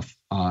this stuff,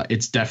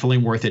 it's definitely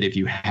worth it, if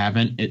you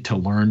haven't, to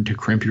learn to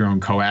crimp your own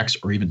coax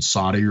or even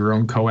solder your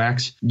own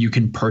coax. You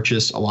can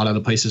purchase, a lot of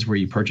the places where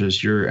you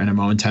purchase your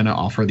NMO antenna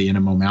offer the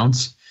NMO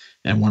mounts.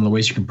 And one of the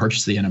ways you can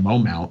purchase the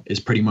NMO mount is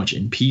pretty much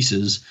in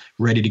pieces,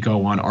 ready to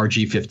go on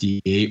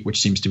RG58,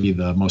 which seems to be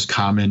the most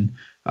common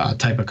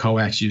type of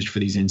coax used for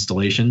these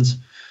installations.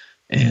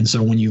 And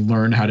so when you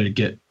learn how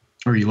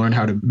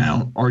to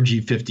mount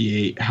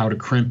RG58, how to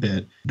crimp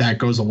it, that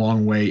goes a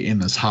long way in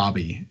this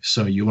hobby.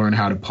 So you learn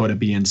how to put a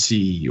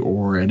BNC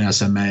or an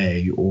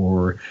SMA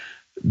or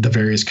the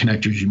various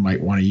connectors you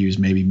might want to use,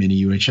 maybe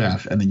mini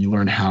UHF, and then you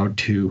learn how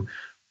to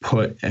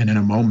put an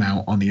NMO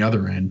mount on the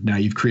other end. Now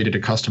you've created a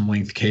custom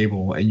length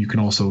cable, and you can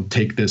also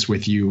take this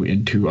with you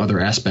into other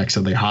aspects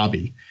of the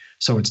hobby.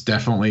 So it's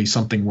definitely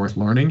something worth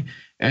learning.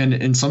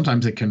 And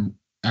sometimes it can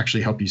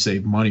actually help you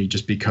save money,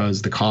 just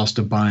because the cost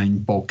of buying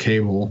bulk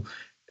cable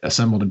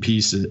assembled in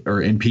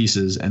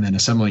pieces and then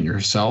assembling it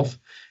yourself.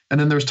 And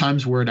then there's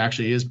times where it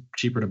actually is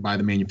cheaper to buy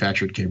the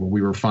manufactured cable.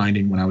 We were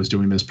finding when I was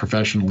doing this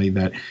professionally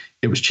that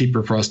it was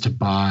cheaper for us to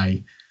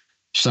buy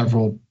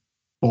several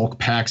bulk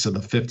packs of the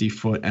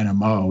 50-foot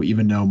NMO,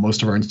 even though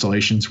most of our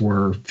installations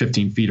were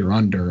 15 feet or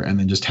under, and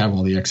then just have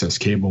all the excess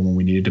cable when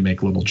we needed to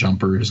make little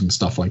jumpers and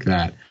stuff like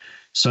that.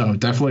 So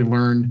definitely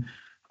learn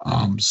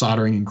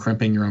soldering and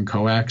crimping your own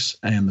coax,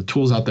 and the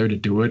tools out there to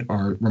do it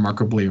are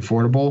remarkably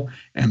affordable.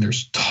 And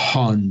there's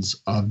tons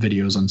of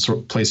videos on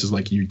places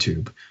like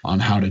YouTube on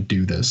how to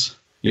do this.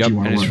 Yep,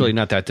 and it's really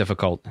not that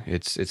difficult.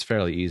 It's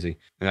fairly easy.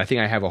 And I think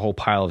I have a whole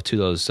pile of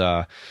those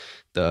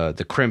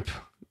the crimp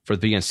for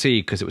the BNC,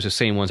 because it was the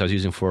same ones I was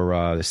using for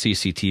the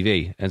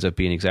CCTV. Ends up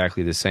being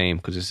exactly the same,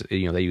 because they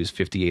use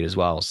 58 as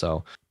well,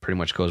 so pretty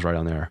much goes right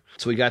on there.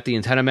 So we got the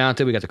antenna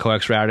mounted, we got the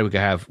coax routed,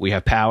 we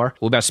have power.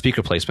 What about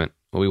speaker placement?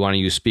 Well, we want to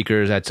use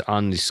speakers that's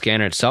on the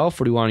scanner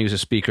itself, or do we want to use a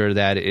speaker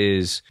that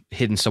is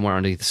hidden somewhere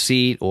underneath the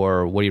seat,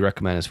 or what do you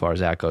recommend as far as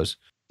that goes?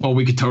 Well,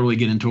 we could totally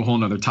get into a whole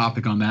nother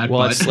topic on that.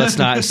 Well, let's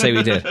not say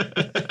we did.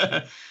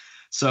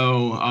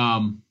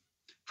 So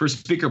for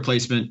speaker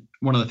placement,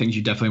 one of the things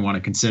you definitely want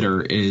to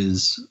consider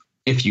is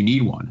if you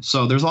need one.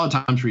 So there's a lot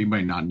of times where you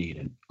might not need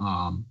it.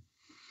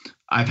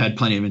 I've had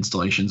plenty of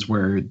installations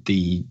where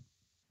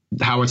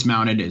how it's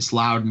mounted is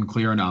loud and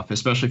clear enough,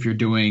 especially if you're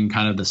doing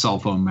kind of the cell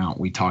phone mount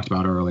we talked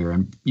about earlier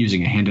and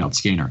using a handheld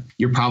scanner.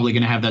 You're probably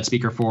going to have that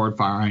speaker forward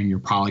firing. You're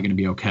probably going to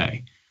be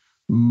okay.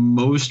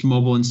 Most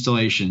mobile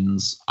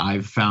installations,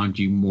 I've found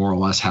you more or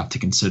less have to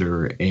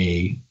consider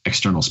a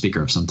external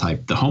speaker of some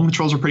type. The home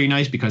controls are pretty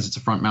nice because it's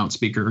a front mount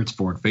speaker. It's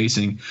forward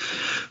facing.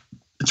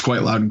 It's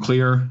quite loud and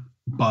clear.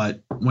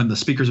 But when the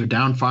speakers are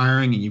down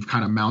firing and you've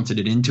kind of mounted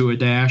it into a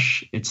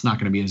dash, it's not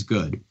going to be as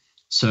good.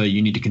 So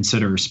you need to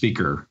consider a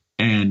speaker.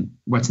 And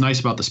what's nice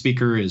about the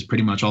speaker is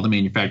pretty much all the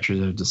manufacturers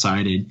have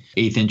decided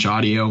 1/8-inch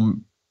audio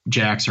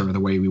jacks are the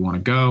way we want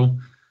to go.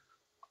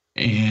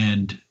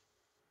 And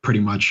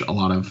pretty much a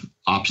lot of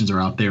options are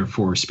out there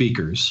for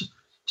speakers.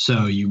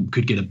 So you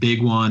could get a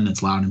big one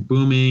that's loud and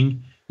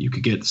booming. You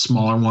could get a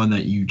smaller one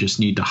that you just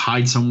need to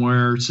hide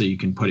somewhere so you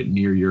can put it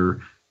near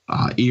your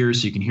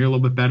ears so you can hear a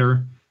little bit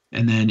better.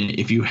 And then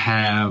if you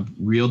have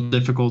real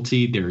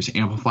difficulty, there's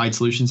amplified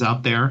solutions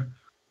out there.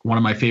 One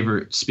of my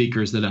favorite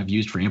speakers that I've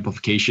used for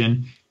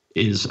amplification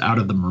is out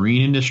of the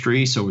marine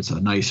industry. So it's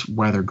a nice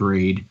weather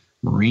grade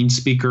marine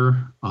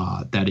speaker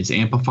that is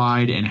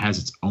amplified and has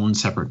its own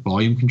separate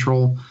volume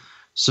control.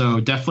 So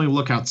definitely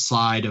look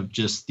outside of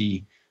just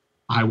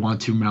I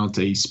want to mount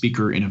a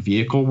speaker in a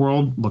vehicle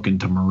world. Look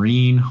into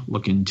marine,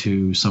 look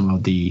into some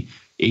of the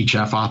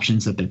HF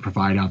options that they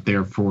provide out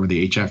there for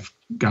the HF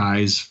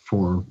guys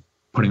for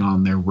putting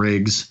on their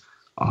rigs,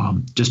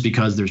 just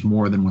because there's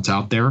more than what's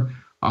out there.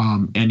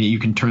 And you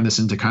can turn this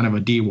into kind of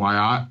a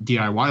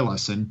DIY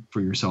lesson for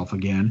yourself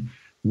again,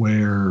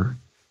 where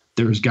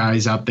there's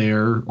guys out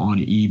there on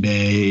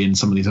eBay and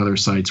some of these other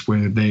sites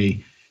where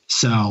they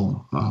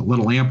sell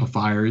little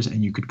amplifiers,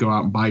 and you could go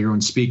out and buy your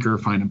own speaker,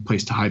 find a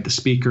place to hide the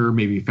speaker,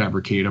 maybe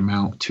fabricate a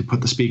mount to put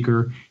the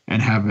speaker,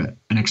 and have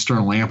an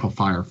external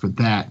amplifier for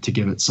that to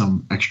give it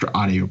some extra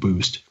audio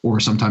boost. Or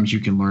sometimes you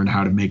can learn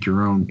how to make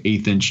your own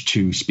 1/8-inch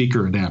to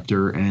speaker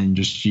adapter and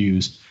just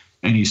use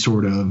any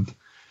sort of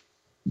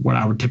what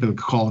I would typically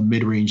call a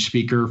mid-range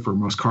speaker for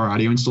most car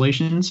audio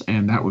installations,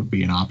 and that would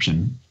be an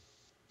option.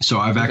 So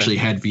I've actually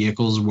had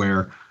vehicles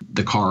where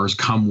the cars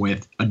come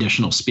with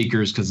additional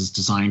speakers because it's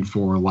designed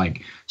for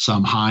like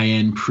some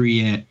high-end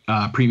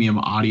premium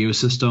audio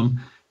system,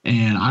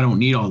 and I don't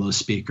need all those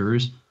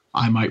speakers.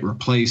 I might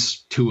replace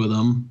 2 of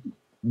them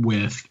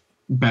with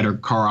better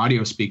car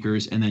audio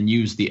speakers and then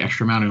use the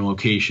extra mounting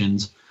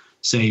locations,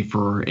 say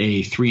for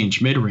a 3-inch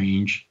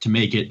mid-range, to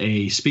make it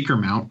a speaker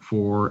mount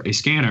for a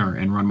scanner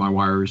and run my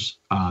wires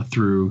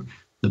through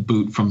the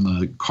boot from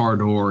the car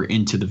door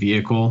into the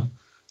vehicle.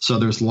 So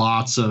there's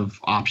lots of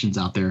options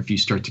out there if you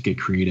start to get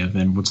creative.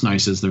 And what's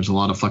nice is there's a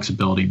lot of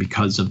flexibility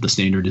because of the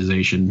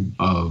standardization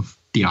of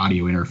the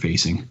audio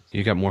interfacing.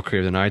 You got more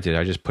creative than I did.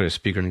 I just put a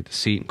speaker underneath the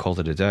seat and called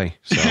it a day.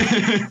 So.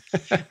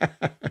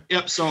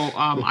 Yep. So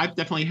I've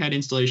definitely had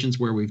installations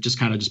where we've just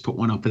kind of just put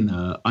one up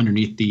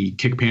underneath the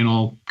kick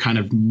panel, kind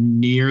of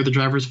near the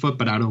driver's foot,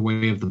 but out of the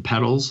way of the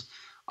pedals.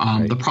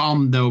 Right. The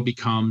problem, though,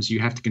 becomes you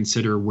have to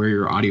consider where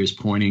your audio is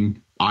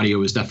pointing.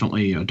 Audio is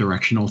definitely a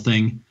directional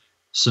thing.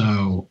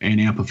 So, and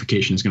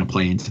amplification is going to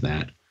play into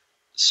that.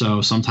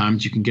 So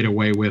sometimes you can get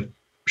away with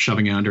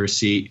shoving it under a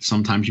seat.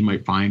 Sometimes you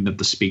might find that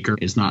the speaker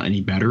is not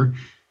any better.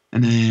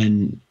 And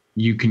then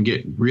you can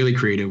get really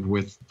creative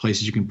with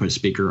places you can put a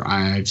speaker.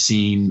 I've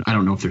seen, I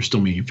don't know if they're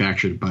still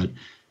manufactured, but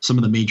some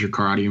of the major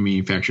car audio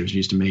manufacturers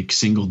used to make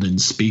single DIN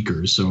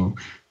speakers. So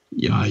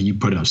you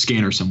put a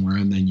scanner somewhere,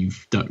 and then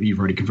you've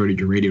already converted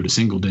your radio to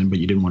single DIN, but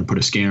you didn't want to put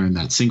a scanner in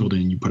that single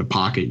DIN. You put a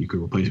pocket, you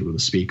could replace it with a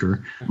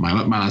speaker. My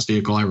last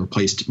vehicle, I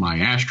replaced my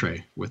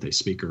ashtray with a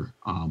speaker.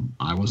 I'm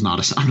not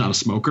a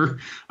smoker.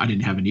 I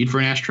didn't have a need for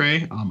an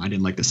ashtray. I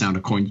didn't like the sound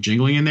of coins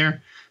jingling in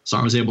there. So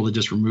I was able to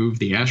just remove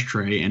the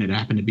ashtray, and it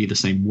happened to be the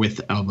same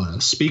width of a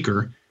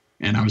speaker.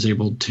 And I was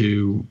able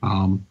to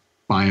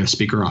buy a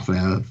speaker off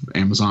of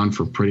Amazon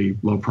for a pretty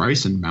low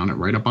price and mount it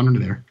right up under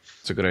there.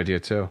 It's a good idea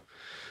too.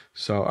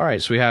 So, all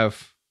right. So we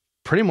have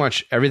pretty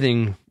much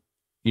everything,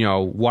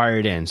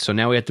 wired in. So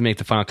now we have to make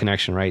the final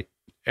connection, right?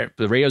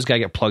 The radio's got to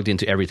get plugged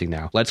into everything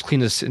now. Let's clean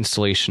this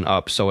installation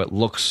up so it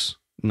looks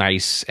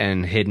nice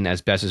and hidden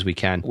as best as we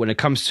can. When it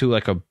comes to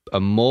like a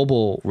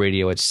mobile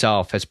radio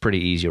itself, that's pretty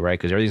easy, right?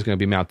 Because everything's going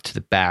to be mounted to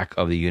the back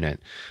of the unit.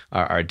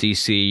 Our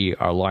DC,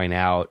 our line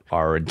out,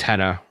 our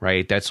antenna,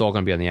 right? That's all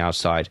going to be on the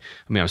outside.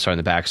 On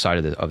the back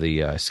side of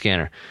the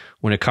scanner.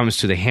 When it comes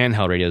to the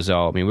handheld radios,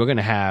 though, we're going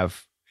to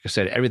have, like I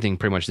said, everything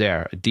pretty much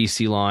there. A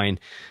DC line,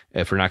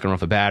 if we're not going to run off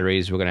the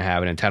batteries, we're going to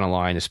have an antenna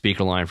line, a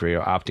speaker line for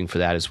you're opting for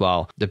that as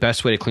well. The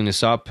best way to clean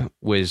this up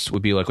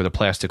would be like with a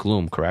plastic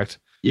loom, correct?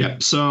 Yeah,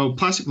 so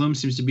plastic loom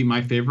seems to be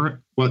my favorite.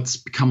 What's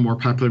become more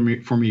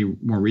popular for me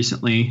more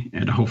recently,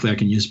 and hopefully I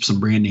can use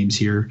some brand names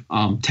here.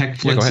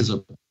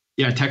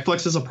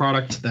 TechFlex is a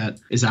product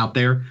that is out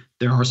there.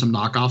 There are some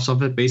knockoffs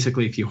of it.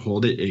 Basically, if you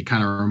hold it, it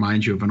kind of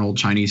reminds you of an old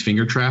Chinese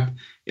finger trap.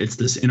 It's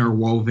this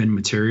interwoven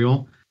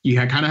material. You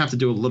kind of have to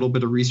do a little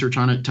bit of research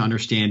on it to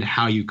understand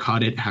how you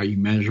cut it, how you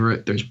measure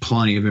it. There's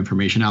plenty of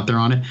information out there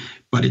on it,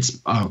 but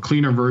it's a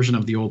cleaner version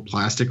of the old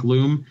plastic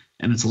loom,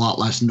 and it's a lot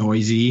less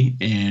noisy,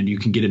 and you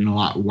can get it in a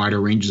lot wider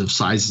ranges of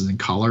sizes and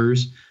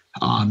colors.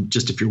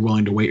 Just if you're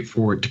willing to wait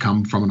for it to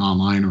come from an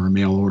online or a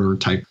mail order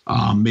type,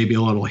 maybe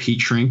a little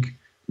heat shrink.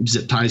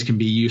 Zip ties can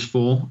be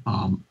useful.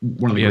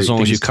 As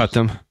long as you cut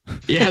them.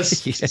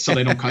 Yes, yes. So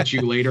they don't cut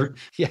you later.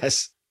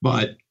 Yes.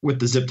 But with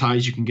the zip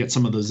ties, you can get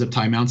some of the zip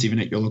tie mounts even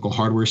at your local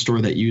hardware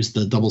store that use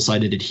the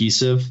double-sided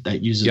adhesive.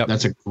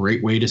 That's a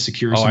great way to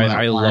secure some of that.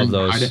 I love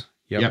those.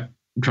 Yep.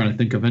 I'm trying to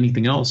think of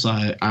anything else.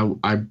 That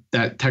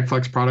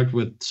TechFlex product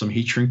with some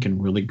heat shrink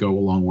can really go a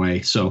long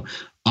way. So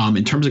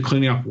in terms of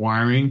cleaning up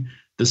wiring,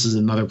 this is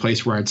another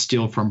place where I'd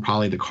steal from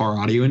probably the car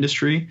audio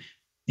industry,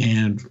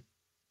 and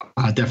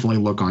definitely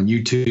look on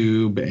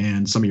YouTube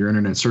and some of your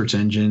internet search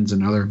engines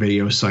and other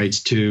video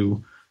sites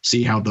to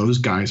see how those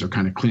guys are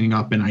kind of cleaning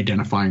up and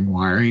identifying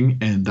wiring.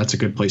 And that's a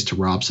good place to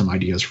rob some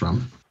ideas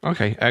from.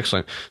 Okay,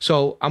 excellent.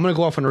 So I'm going to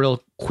go off on a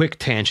real quick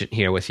tangent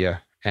here with you.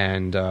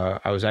 And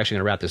I was actually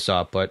going to wrap this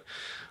up, but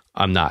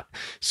I'm not.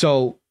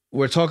 So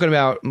we're talking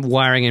about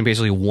wiring in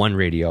basically one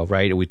radio,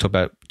 right? We talked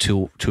about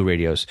two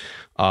radios.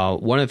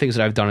 One of the things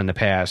that I've done in the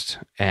past,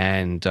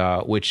 and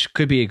which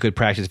could be a good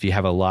practice if you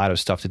have a lot of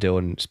stuff to do,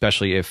 and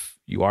especially if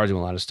you are doing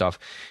a lot of stuff,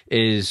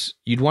 is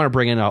you'd want to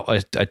bring in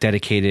a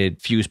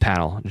dedicated fuse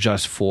panel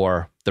just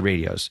for the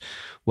radios,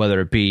 whether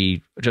it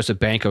be just a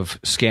bank of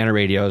scanner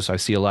radios. I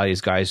see a lot of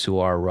these guys who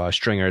are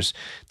stringers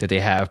that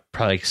they have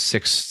probably like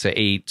 6 to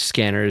 8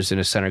 scanners in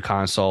a center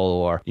console,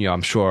 or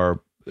I'm sure.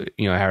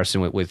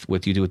 Harrison, with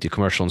what you do with the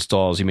commercial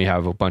installs, you may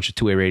have a bunch of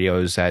two-way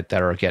radios that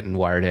are getting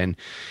wired in,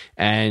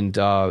 and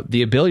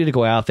the ability to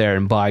go out there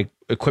and buy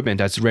equipment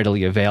that's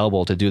readily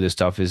available to do this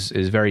stuff is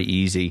very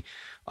easy.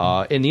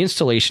 And the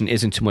installation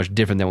isn't too much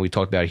different than what we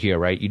talked about here,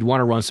 right? You'd want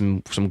to run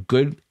some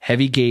good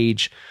heavy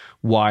gauge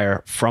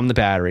wire from the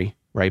battery,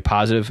 right?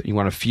 Positive. You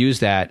want to fuse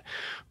that,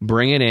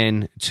 bring it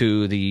in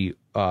to the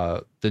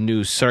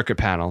new circuit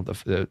panel,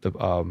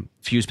 the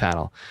fuse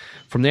panel.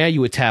 From there,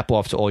 you would tap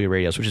off to all your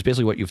radios, which is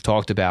basically what you've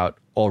talked about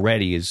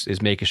already,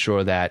 is making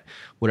sure that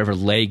whatever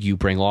leg you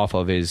bring off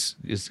of is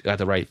got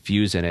the right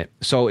fuse in it.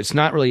 So it's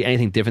not really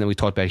anything different than we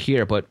talked about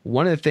here. But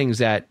one of the things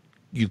that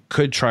you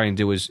could try and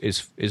do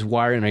is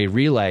wire in a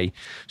relay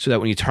so that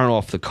when you turn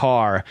off the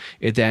car,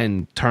 it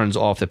then turns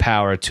off the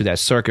power to that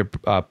circuit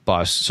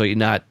bus, so you're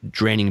not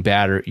draining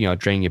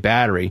your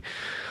battery.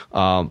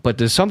 But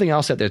there's something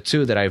else out there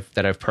too that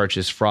I've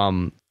purchased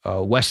from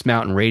West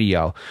Mountain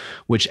Radio,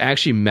 which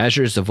actually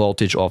measures the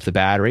voltage off the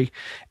battery,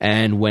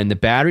 and when the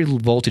battery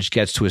voltage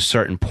gets to a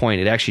certain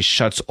point, it actually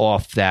shuts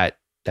off that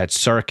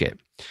circuit.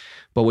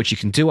 But what you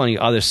can do on the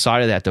other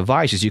side of that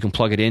device is you can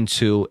plug it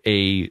into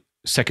a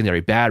secondary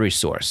battery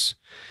source.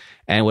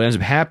 And what ends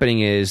up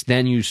happening is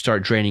then you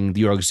start draining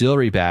your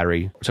auxiliary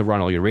battery to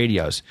run all your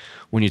radios.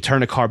 When you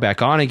turn the car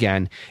back on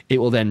again, it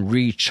will then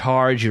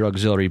recharge your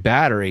auxiliary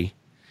battery,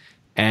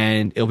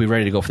 and it'll be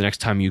ready to go for the next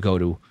time you go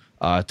to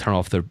turn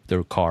off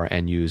the car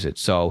and use it.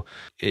 So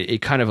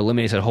it kind of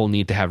eliminates that whole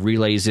need to have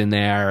relays in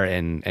there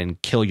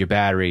and kill your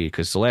battery,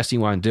 because the last thing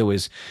you want to do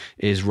is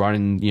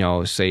run,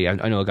 say, I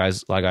know a lot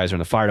of guys are in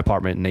the fire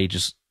department, and they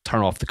just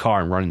turn off the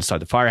car and run inside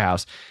the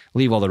firehouse,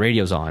 leave all the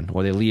radios on,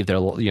 or they leave their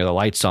the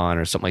lights on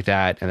or something like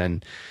that. And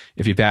then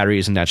if your battery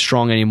isn't that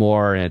strong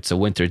anymore and it's a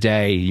winter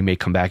day, you may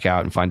come back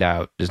out and find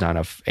out there's not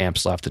enough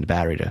amps left in the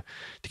battery to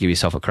give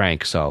yourself a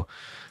crank. So,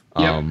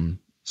 one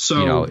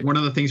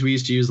of the things we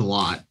used to use a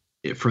lot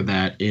for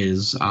that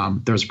is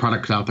there's a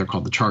product out there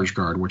called the Charge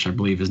Guard, which I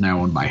believe is now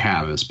owned by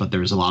Havas, but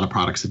there's a lot of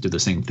products that do the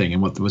same thing.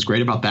 And what was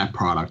great about that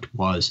product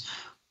was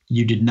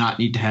you did not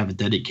need to have a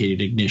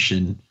dedicated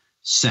ignition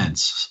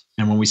sense.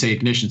 And when we say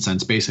ignition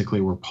sense,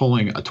 basically we're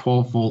pulling a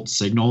 12-volt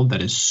signal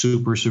that is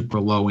super, super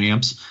low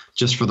amps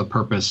just for the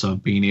purpose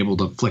of being able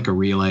to flick a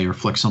relay or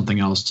flick something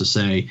else to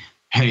say,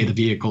 hey, the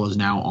vehicle is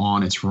now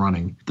on, it's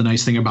running. The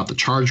nice thing about the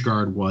Charge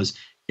Guard was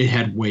it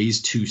had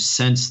ways to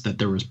sense that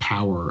there was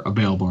power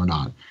available or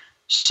not.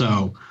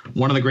 So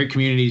one of the great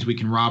communities we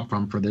can rob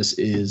from for this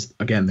is,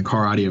 again, the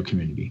car audio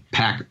community.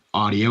 PAC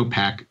Audio,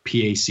 PAC,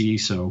 PAC,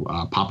 so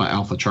Papa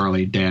Alpha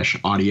Charlie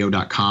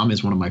audio.com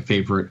is one of my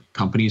favorite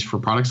companies for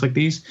products like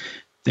these.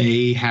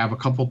 They have a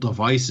couple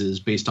devices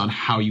based on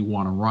how you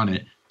want to run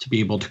it to be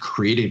able to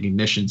create an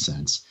ignition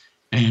sense.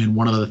 And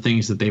one of the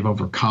things that they've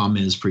overcome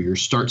is for your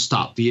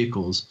start-stop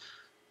vehicles,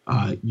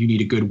 you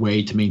need a good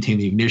way to maintain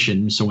the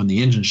ignition. So when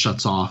the engine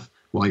shuts off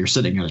while you're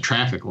sitting at a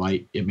traffic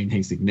light, it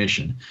maintains the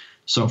ignition.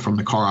 So from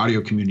the car audio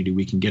community,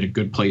 we can get a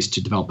good place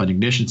to develop an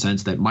ignition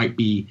sense that might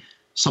be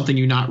something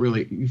you've not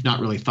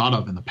really thought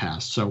of in the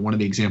past. So one of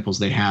the examples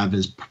they have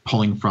is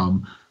pulling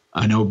from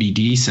an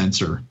OBD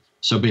sensor.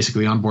 So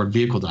basically, onboard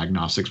vehicle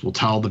diagnostics will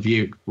tell if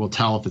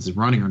it's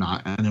running or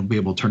not, and they'll be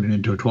able to turn it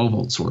into a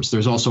 12-volt source.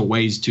 There's also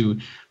ways to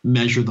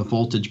measure the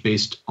voltage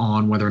based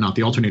on whether or not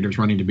the alternator is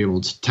running to be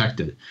able to detect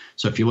it.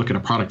 So if you look at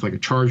a product like a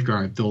Charge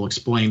Guard, they'll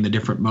explain the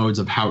different modes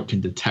of how it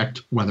can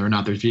detect whether or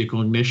not there's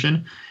vehicle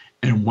ignition,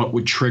 and what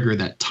would trigger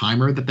that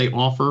timer that they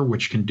offer,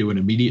 which can do an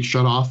immediate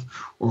shutoff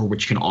or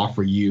which can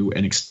offer you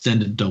an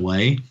extended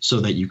delay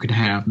so that you could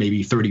have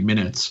maybe 30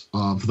 minutes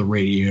of the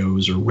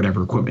radios or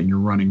whatever equipment you're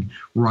running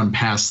run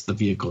past the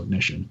vehicle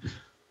ignition.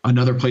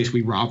 Another place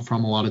we rob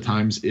from a lot of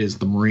times is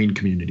the marine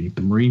community.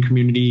 The marine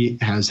community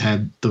has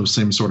had those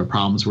same sort of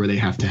problems where they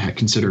have to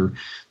consider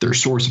their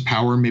source of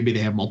power. Maybe they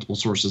have multiple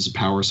sources of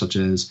power, such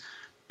as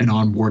an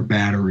onboard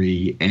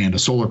battery and a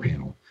solar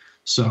panel.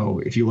 So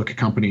if you look at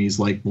companies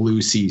like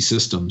Blue Sea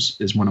Systems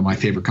is one of my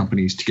favorite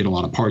companies to get a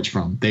lot of parts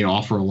from. They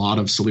offer a lot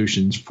of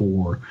solutions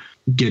for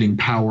getting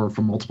power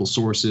from multiple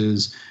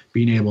sources,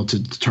 being able to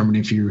determine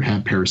if you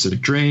have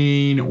parasitic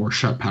drain or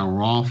shut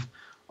power off.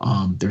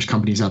 There's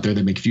companies out there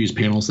that make fuse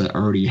panels that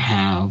already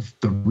have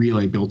the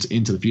relay built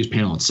into the fuse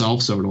panel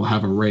itself. So it'll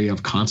have an array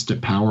of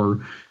constant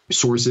power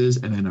sources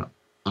and then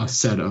a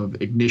set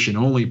of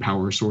ignition-only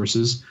power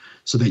sources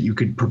so that you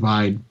could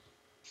provide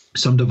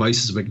some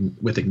devices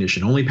with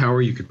ignition-only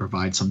power. You could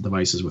provide some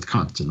devices with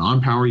constant on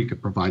power. You could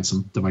provide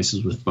some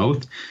devices with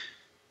both.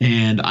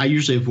 And I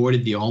usually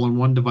avoided the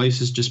all-in-one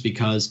devices just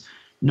because,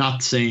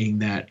 not saying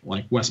that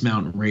like West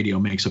Mountain Radio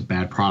makes a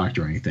bad product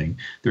or anything.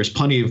 There's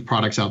plenty of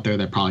products out there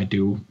that probably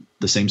do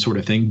the same sort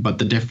of thing, but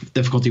the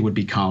difficulty would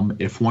become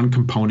if one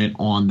component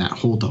on that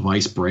whole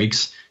device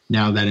breaks,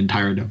 now that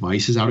entire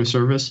device is out of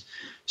service.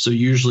 So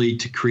usually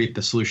to create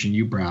the solution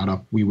you brought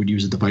up, we would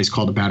use a device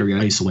called a battery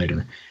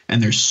isolator.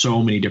 And there's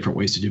so many different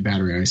ways to do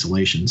battery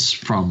isolations,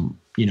 from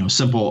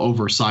simple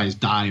oversized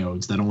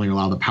diodes that only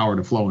allow the power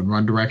to flow in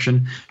one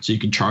direction. So you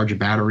can charge a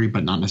battery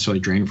but not necessarily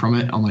drain from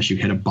it unless you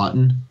hit a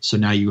button. So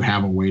now you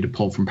have a way to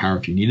pull from power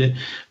if you need it.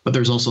 But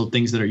there's also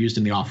things that are used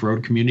in the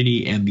off-road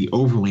community and the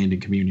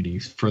overlanding community.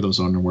 For those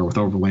unaware, with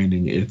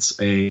overlanding, it's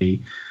a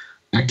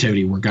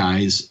activity where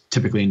guys,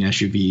 typically in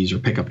SUVs or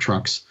pickup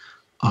trucks,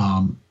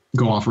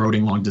 go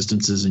off-roading long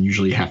distances and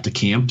usually have to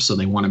camp. So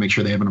they want to make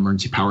sure they have an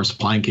emergency power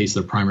supply in case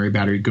their primary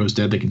battery goes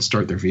dead. They can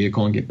start their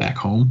vehicle and get back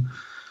home.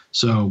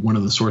 So one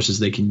of the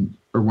sources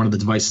one of the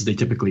devices they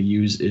typically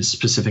use is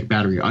specific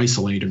battery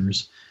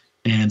isolators.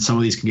 And some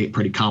of these can get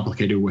pretty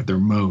complicated with their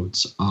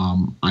modes.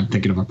 I'm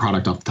thinking of a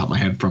product off the top of my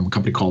head from a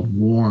company called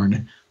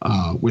Warn,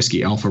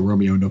 Whiskey Alpha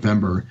Romeo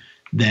November,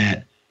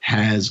 that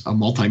has a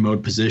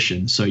multi-mode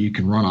position. So you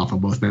can run off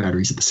of both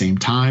batteries at the same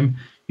time.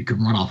 You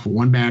can run off of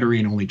one battery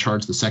and only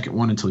charge the second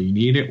one until you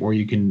need it, or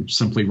you can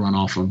simply run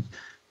off of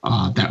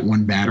that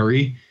one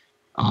battery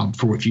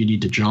for if you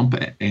need to jump,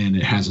 and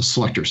it has a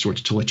selector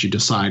switch to let you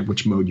decide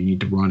which mode you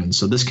need to run in.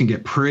 So this can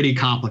get pretty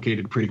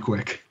complicated pretty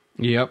quick.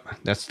 Yep,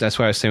 that's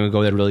why I was saying we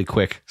go there really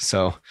quick.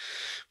 So,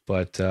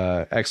 but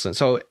excellent.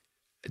 So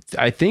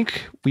I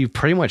think we've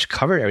pretty much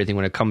covered everything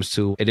when it comes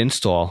to an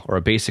install or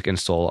a basic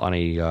install on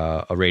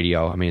a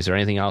radio. I mean, is there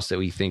anything else that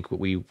we think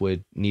we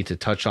would need to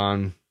touch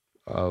on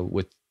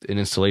with an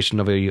installation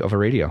of a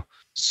radio?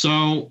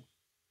 So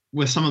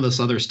with some of this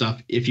other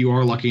stuff, if you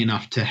are lucky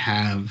enough to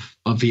have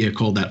a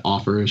vehicle that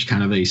offers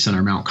kind of a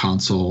center mount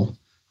console,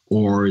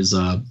 or is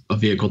a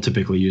vehicle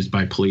typically used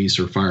by police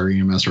or fire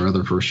EMS or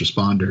other first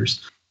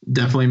responders,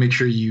 Definitely make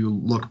sure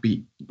you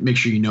make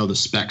sure you know the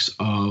specs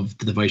of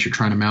the device you're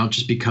trying to mount.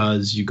 Just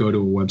because you go to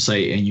a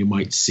website and you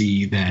might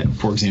see that,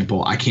 for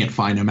example, I can't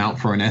find a mount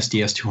for an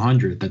SDS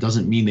 200. That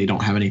doesn't mean they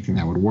don't have anything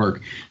that would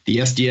work. The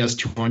SDS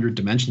 200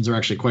 dimensions are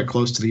actually quite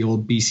close to the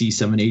old BC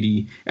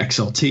 780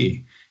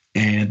 XLT,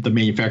 and the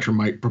manufacturer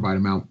might provide a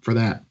mount for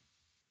that.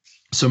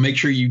 So make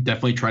sure you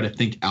definitely try to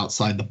think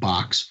outside the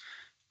box,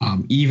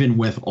 even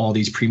with all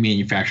these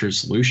pre-manufactured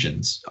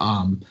solutions.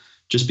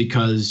 Just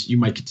because you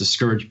might get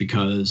discouraged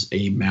because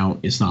a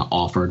mount is not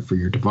offered for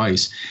your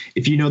device.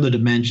 If you know the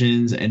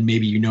dimensions and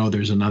maybe you know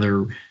there's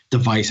another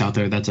device out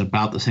there that's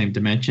about the same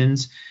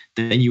dimensions,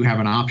 then you have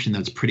an option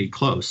that's pretty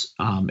close,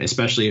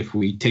 especially if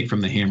we take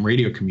from the ham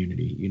radio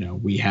community. You know,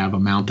 we have a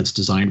mount that's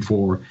designed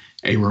for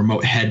a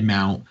remote head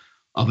mount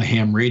of a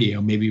ham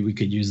radio. Maybe we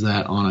could use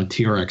that on a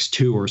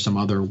TRX2 or some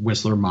other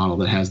Whistler model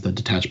that has the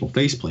detachable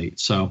faceplate.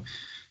 So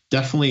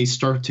definitely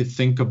start to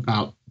think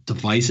about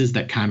devices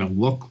that kind of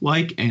look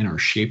like and are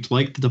shaped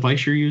like the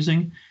device you're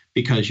using,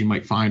 because you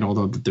might find,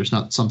 although that there's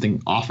not something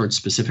offered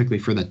specifically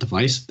for that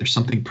device, there's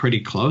something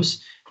pretty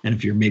close. And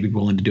if you're maybe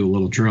willing to do a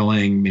little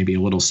drilling, maybe a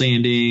little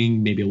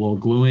sanding, maybe a little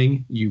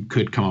gluing, you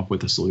could come up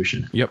with a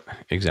solution. Yep,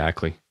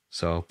 exactly.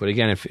 So, but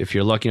again, if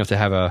you're lucky enough to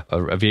have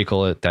a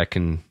vehicle that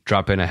can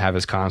drop in a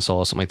Havas console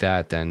or something like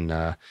that,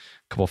 then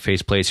couple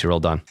face plates, you're all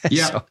done.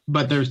 Yeah, so.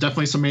 But there's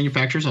definitely some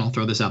manufacturers, and I'll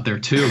throw this out there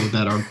too,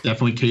 that are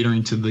definitely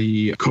catering to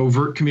the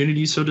covert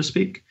community, so to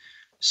speak.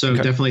 So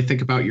definitely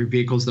think about your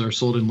vehicles that are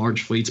sold in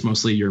large fleets,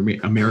 mostly your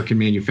American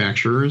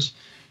manufacturers,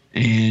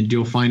 and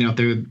you'll find out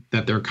there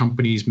that there are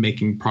companies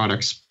making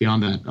products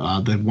beyond that.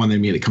 The one that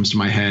immediately comes to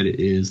my head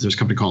is there's a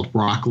company called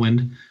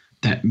Rockland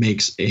that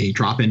makes a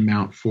drop-in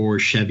mount for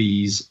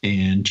Chevys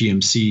and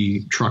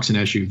GMC trucks and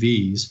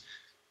SUVs.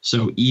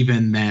 So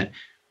even that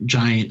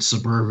giant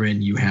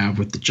Suburban you have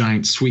with the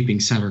giant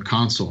sweeping center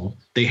console,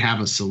 they have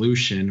a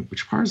solution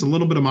which requires a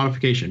little bit of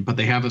modification, but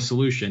they have a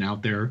solution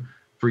out there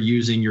for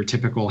using your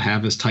typical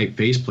Havas type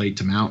faceplate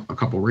to mount a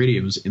couple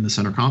radios in the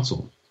center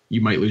console.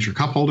 You might lose your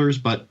cup holders,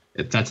 but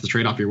if that's the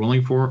trade-off you're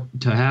willing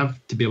to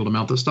have to be able to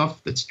mount this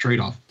stuff, that's a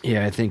trade-off.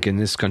 Yeah, I think in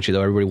this country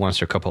though, everybody wants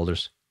their cup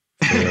holders.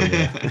 So,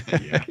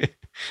 yeah.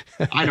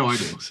 I know I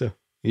do. So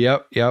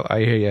Yep, I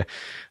hear you.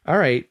 All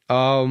right.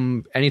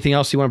 Anything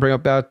else you want to bring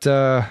up about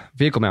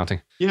vehicle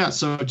mounting? Yeah,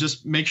 so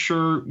just make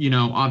sure,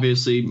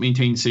 obviously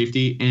maintain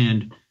safety,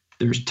 and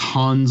there's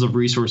tons of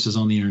resources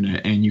on the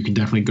internet, and you can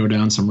definitely go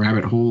down some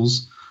rabbit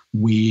holes.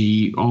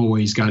 We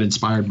always got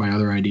inspired by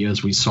other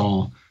ideas we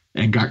saw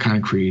and got kind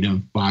of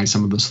creative by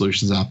some of the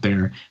solutions out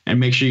there. And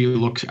make sure you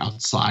look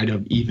outside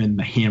of even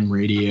the ham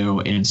radio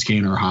and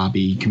scanner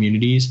hobby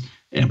communities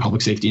and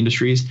public safety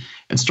industries,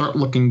 and start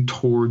looking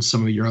towards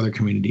some of your other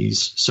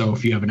communities. So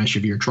if you have an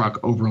SUV or truck,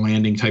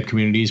 overlanding type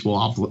communities will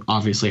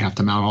obviously have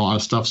to mount a lot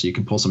of stuff, so you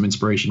can pull some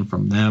inspiration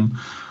from them.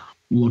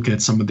 Look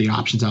at some of the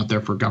options out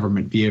there for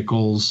government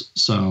vehicles.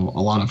 So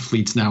a lot of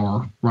fleets now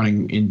are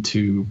running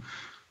into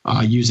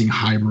using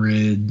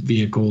hybrid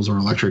vehicles or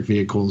electric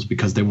vehicles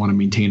because they want to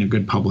maintain a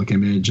good public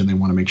image, and they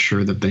want to make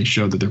sure that they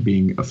show that they're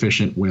being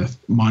efficient with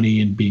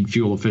money and being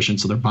fuel efficient.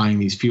 So they're buying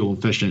these fuel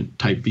efficient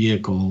type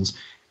vehicles,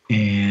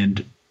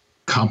 and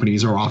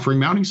companies are offering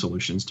mounting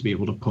solutions to be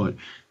able to put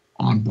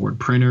onboard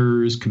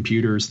printers,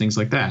 computers, things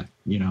like that.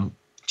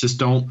 Just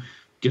don't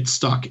get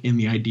stuck in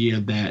the idea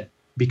that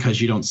because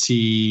you don't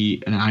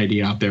see an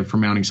idea out there for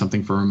mounting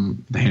something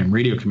from the ham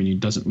radio community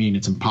doesn't mean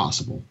it's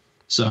impossible.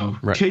 So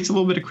It takes a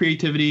little bit of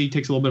creativity,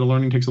 takes a little bit of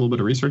learning, takes a little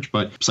bit of research,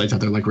 but sites out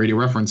there like Radio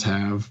Reference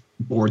have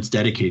boards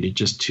dedicated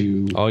just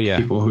to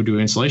people who do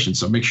installations.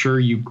 So make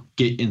sure you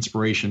get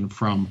inspiration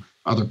from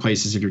other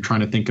places if you're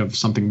trying to think of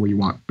something where you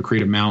want a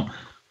creative mount,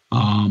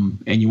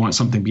 and you want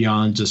something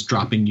beyond just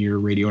dropping your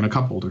radio in a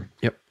cup holder.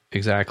 Yep,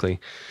 exactly.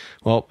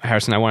 Well,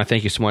 Harrison, I want to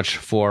thank you so much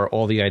for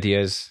all the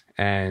ideas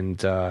and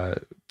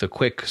the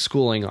quick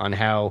schooling on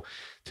how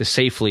to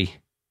safely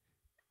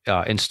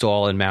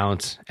install and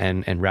mount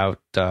and route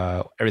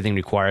everything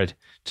required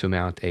to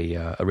mount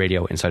a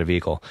radio inside a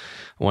vehicle.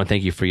 I want to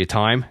thank you for your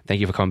time.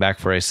 Thank you for coming back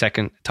for a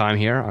second time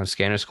here on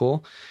Scanner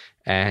School.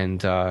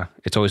 And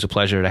it's always a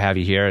pleasure to have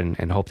you here,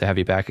 and hope to have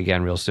you back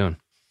again real soon.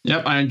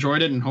 Yep, I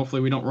enjoyed it, and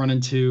hopefully we don't run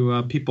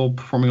into people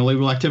performing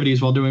illegal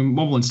activities while doing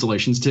mobile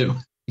installations too.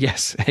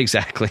 Yes,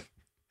 exactly.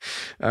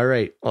 All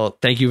right. Well,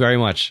 thank you very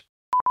much.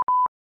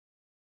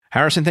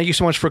 Harrison, thank you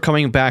so much for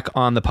coming back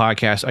on the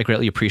podcast. I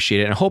greatly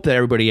appreciate it. And I hope that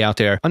everybody out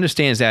there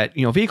understands that,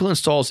 vehicle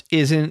installs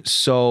isn't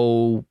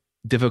so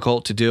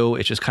difficult to do.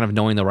 It's just kind of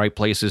knowing the right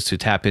places to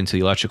tap into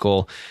the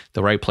electrical,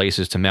 the right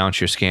places to mount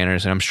your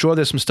scanners. And I'm sure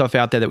there's some stuff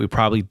out there that we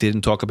probably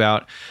didn't talk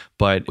about,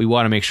 but we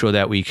want to make sure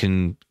that we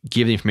can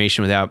give the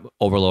information without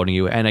overloading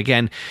you. And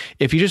again,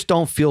 if you just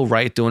don't feel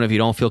right doing it, if you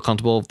don't feel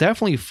comfortable,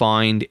 definitely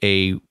find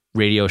a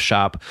radio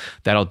shop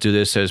that'll do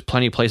this. There's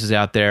plenty of places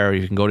out there.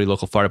 You can go to your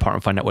local fire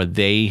department, find out where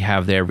they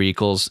have their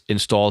vehicles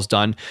installs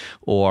done,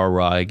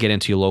 or get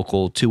into your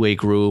local two-way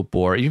group,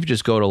 or even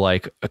just go to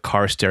like a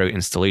car stereo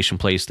installation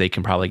place. They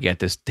can probably get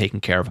this taken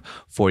care of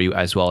for you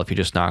as well if you're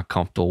just not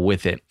comfortable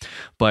with it.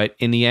 But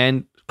in the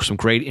end, some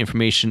great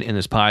information in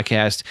this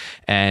podcast.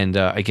 And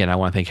again, I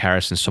want to thank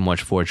Harrison so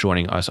much for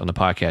joining us on the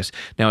podcast.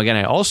 Now, again,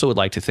 I also would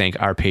like to thank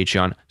our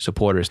Patreon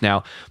supporters.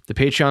 Now, the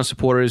Patreon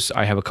supporters,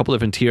 I have a couple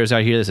different tiers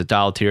out here. There's a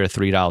 $1 tier, a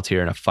 $3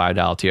 tier, and a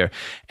 $5 tier.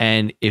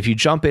 And if you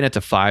jump in at the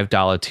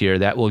 $5 tier,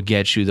 that will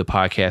get you the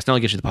podcast, not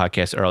only get you the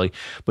podcast early,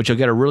 but you'll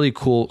get a really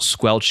cool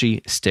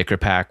Squelchy sticker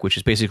pack, which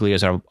is basically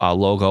as our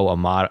logo,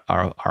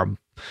 our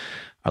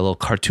little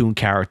cartoon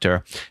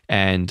character,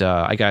 and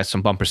I got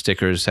some bumper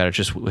stickers that are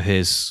just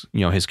his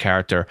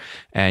character,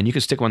 and you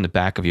can stick them on the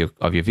back of your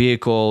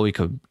vehicle. You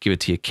could give it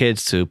to your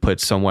kids to put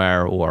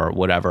somewhere or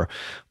whatever,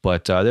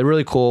 but they're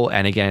really cool.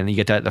 And again, you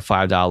get that at the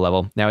 $5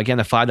 level. Now, again,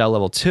 the $5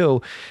 level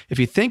too, if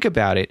you think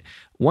about it,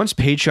 once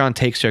Patreon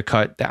takes their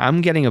cut,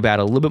 I'm getting about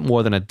a little bit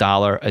more than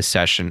 $1 a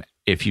session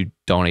if you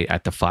donate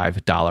at the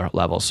 $5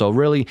 level. So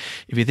really,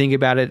 if you think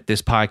about it,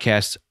 this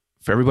podcast,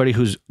 for everybody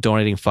who's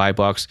donating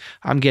 $5,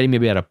 I'm getting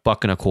maybe at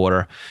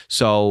 $1.25.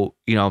 So,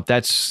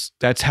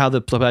 that's how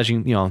the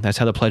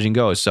pledging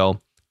goes.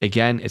 So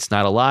again, it's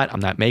not a lot. I'm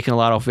not making a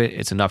lot of it.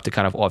 It's enough to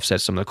kind of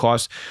offset some of the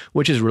costs,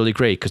 which is really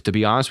great. Because to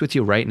be honest with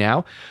you, right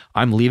now,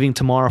 I'm leaving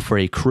tomorrow for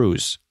a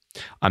cruise.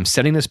 I'm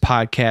sending this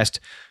podcast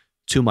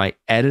to my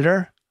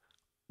editor.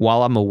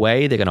 While I'm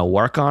away, they're going to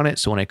work on it.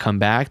 So when I come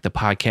back, the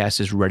podcast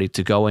is ready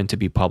to go and to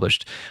be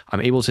published.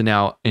 I'm able to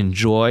now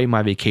enjoy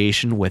my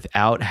vacation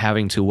without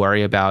having to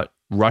worry about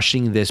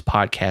rushing this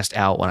podcast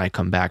out when I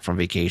come back from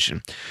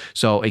vacation.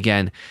 So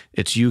again,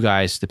 it's you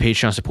guys, the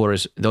Patreon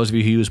supporters, those of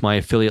you who use my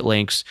affiliate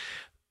links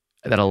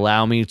that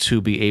allow me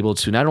to be able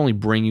to not only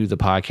bring you the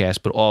podcast,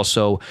 but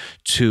also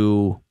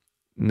to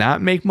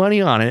not make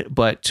money on it,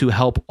 but to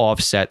help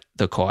offset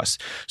the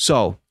cost.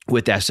 So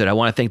with that said, I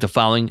want to thank the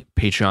following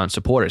Patreon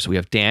supporters. We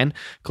have Dan,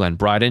 Glenn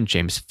Bryden,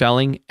 James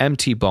Felling,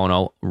 MT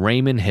Bono,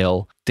 Raymond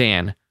Hill,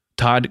 Dan,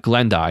 Todd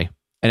Glendy,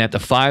 and at the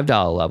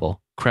 $5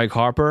 level, Craig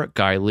Harper,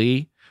 Guy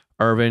Lee,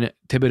 Irvin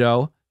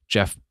Thibodeau,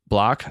 Jeff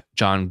Block,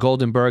 John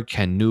Goldenberg,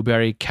 Ken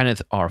Newberry,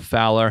 Kenneth R.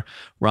 Fowler,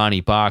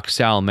 Ronnie Bach,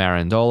 Sal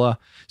Marandola,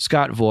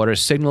 Scott Vorder,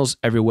 Signals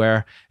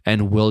Everywhere,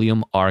 and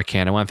William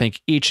Arcan. I want to thank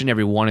each and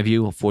every one of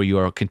you for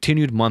your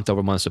continued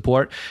month-over-month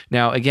support.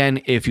 Now,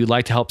 again, if you'd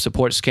like to help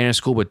support Scanner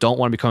School but don't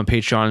want to become a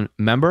Patreon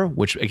member,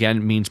 which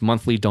again means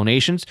monthly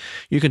donations,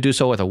 you can do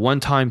so with a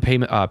one-time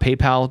payment,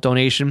 PayPal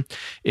donation.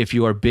 If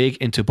you are big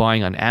into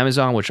buying on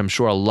Amazon, which I'm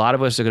sure a lot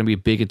of us are going to be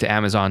big into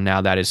Amazon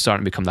now that it's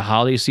starting to become the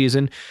holiday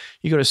season,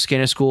 you go to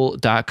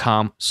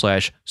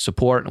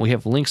scannerschool.com/support, and we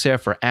have links there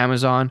for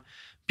Amazon,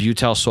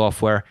 Butel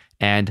Software,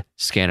 and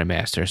Scanner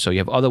Master. So you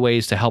have other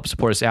ways to help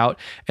support us out,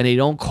 and they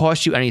don't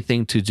cost you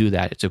anything to do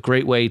that. It's a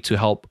great way to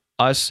help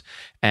us,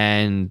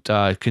 and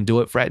can do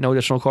it for at no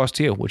additional cost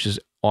to you, which is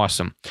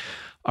awesome.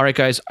 All right,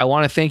 guys, I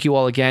want to thank you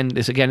all again.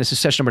 This is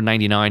session number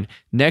 99.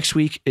 Next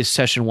week is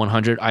session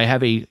 100. I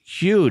have a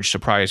huge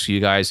surprise for you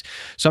guys,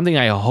 something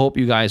I hope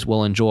you guys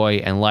will enjoy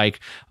and like.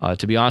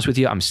 To be honest with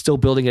you, I'm still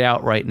building it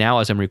out right now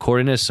as I'm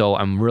recording this, so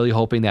I'm really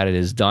hoping that it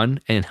is done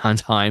and on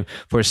time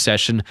for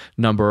session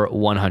number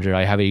 100.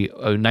 I have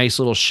a nice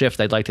little shift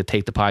I'd like to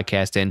take the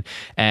podcast in,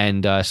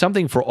 and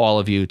something for all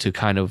of you to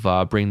kind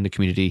of bring the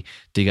community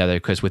together,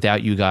 because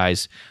without you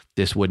guys,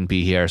 this wouldn't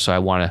be here. So I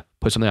want to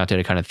put something out there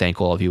to kind of thank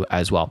all of you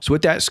as well. So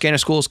with that, Scanner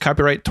Schools,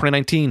 copyright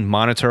 2019,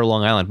 Monitor,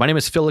 Long Island. My name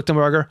is Phil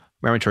Lichtenberger.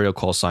 My Ontario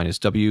call sign is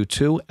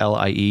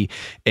W2LIE.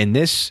 And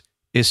this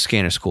is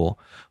Scanner School,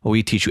 where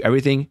we teach you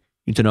everything you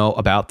need to know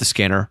about the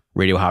scanner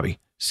radio hobby.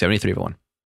 73 everyone.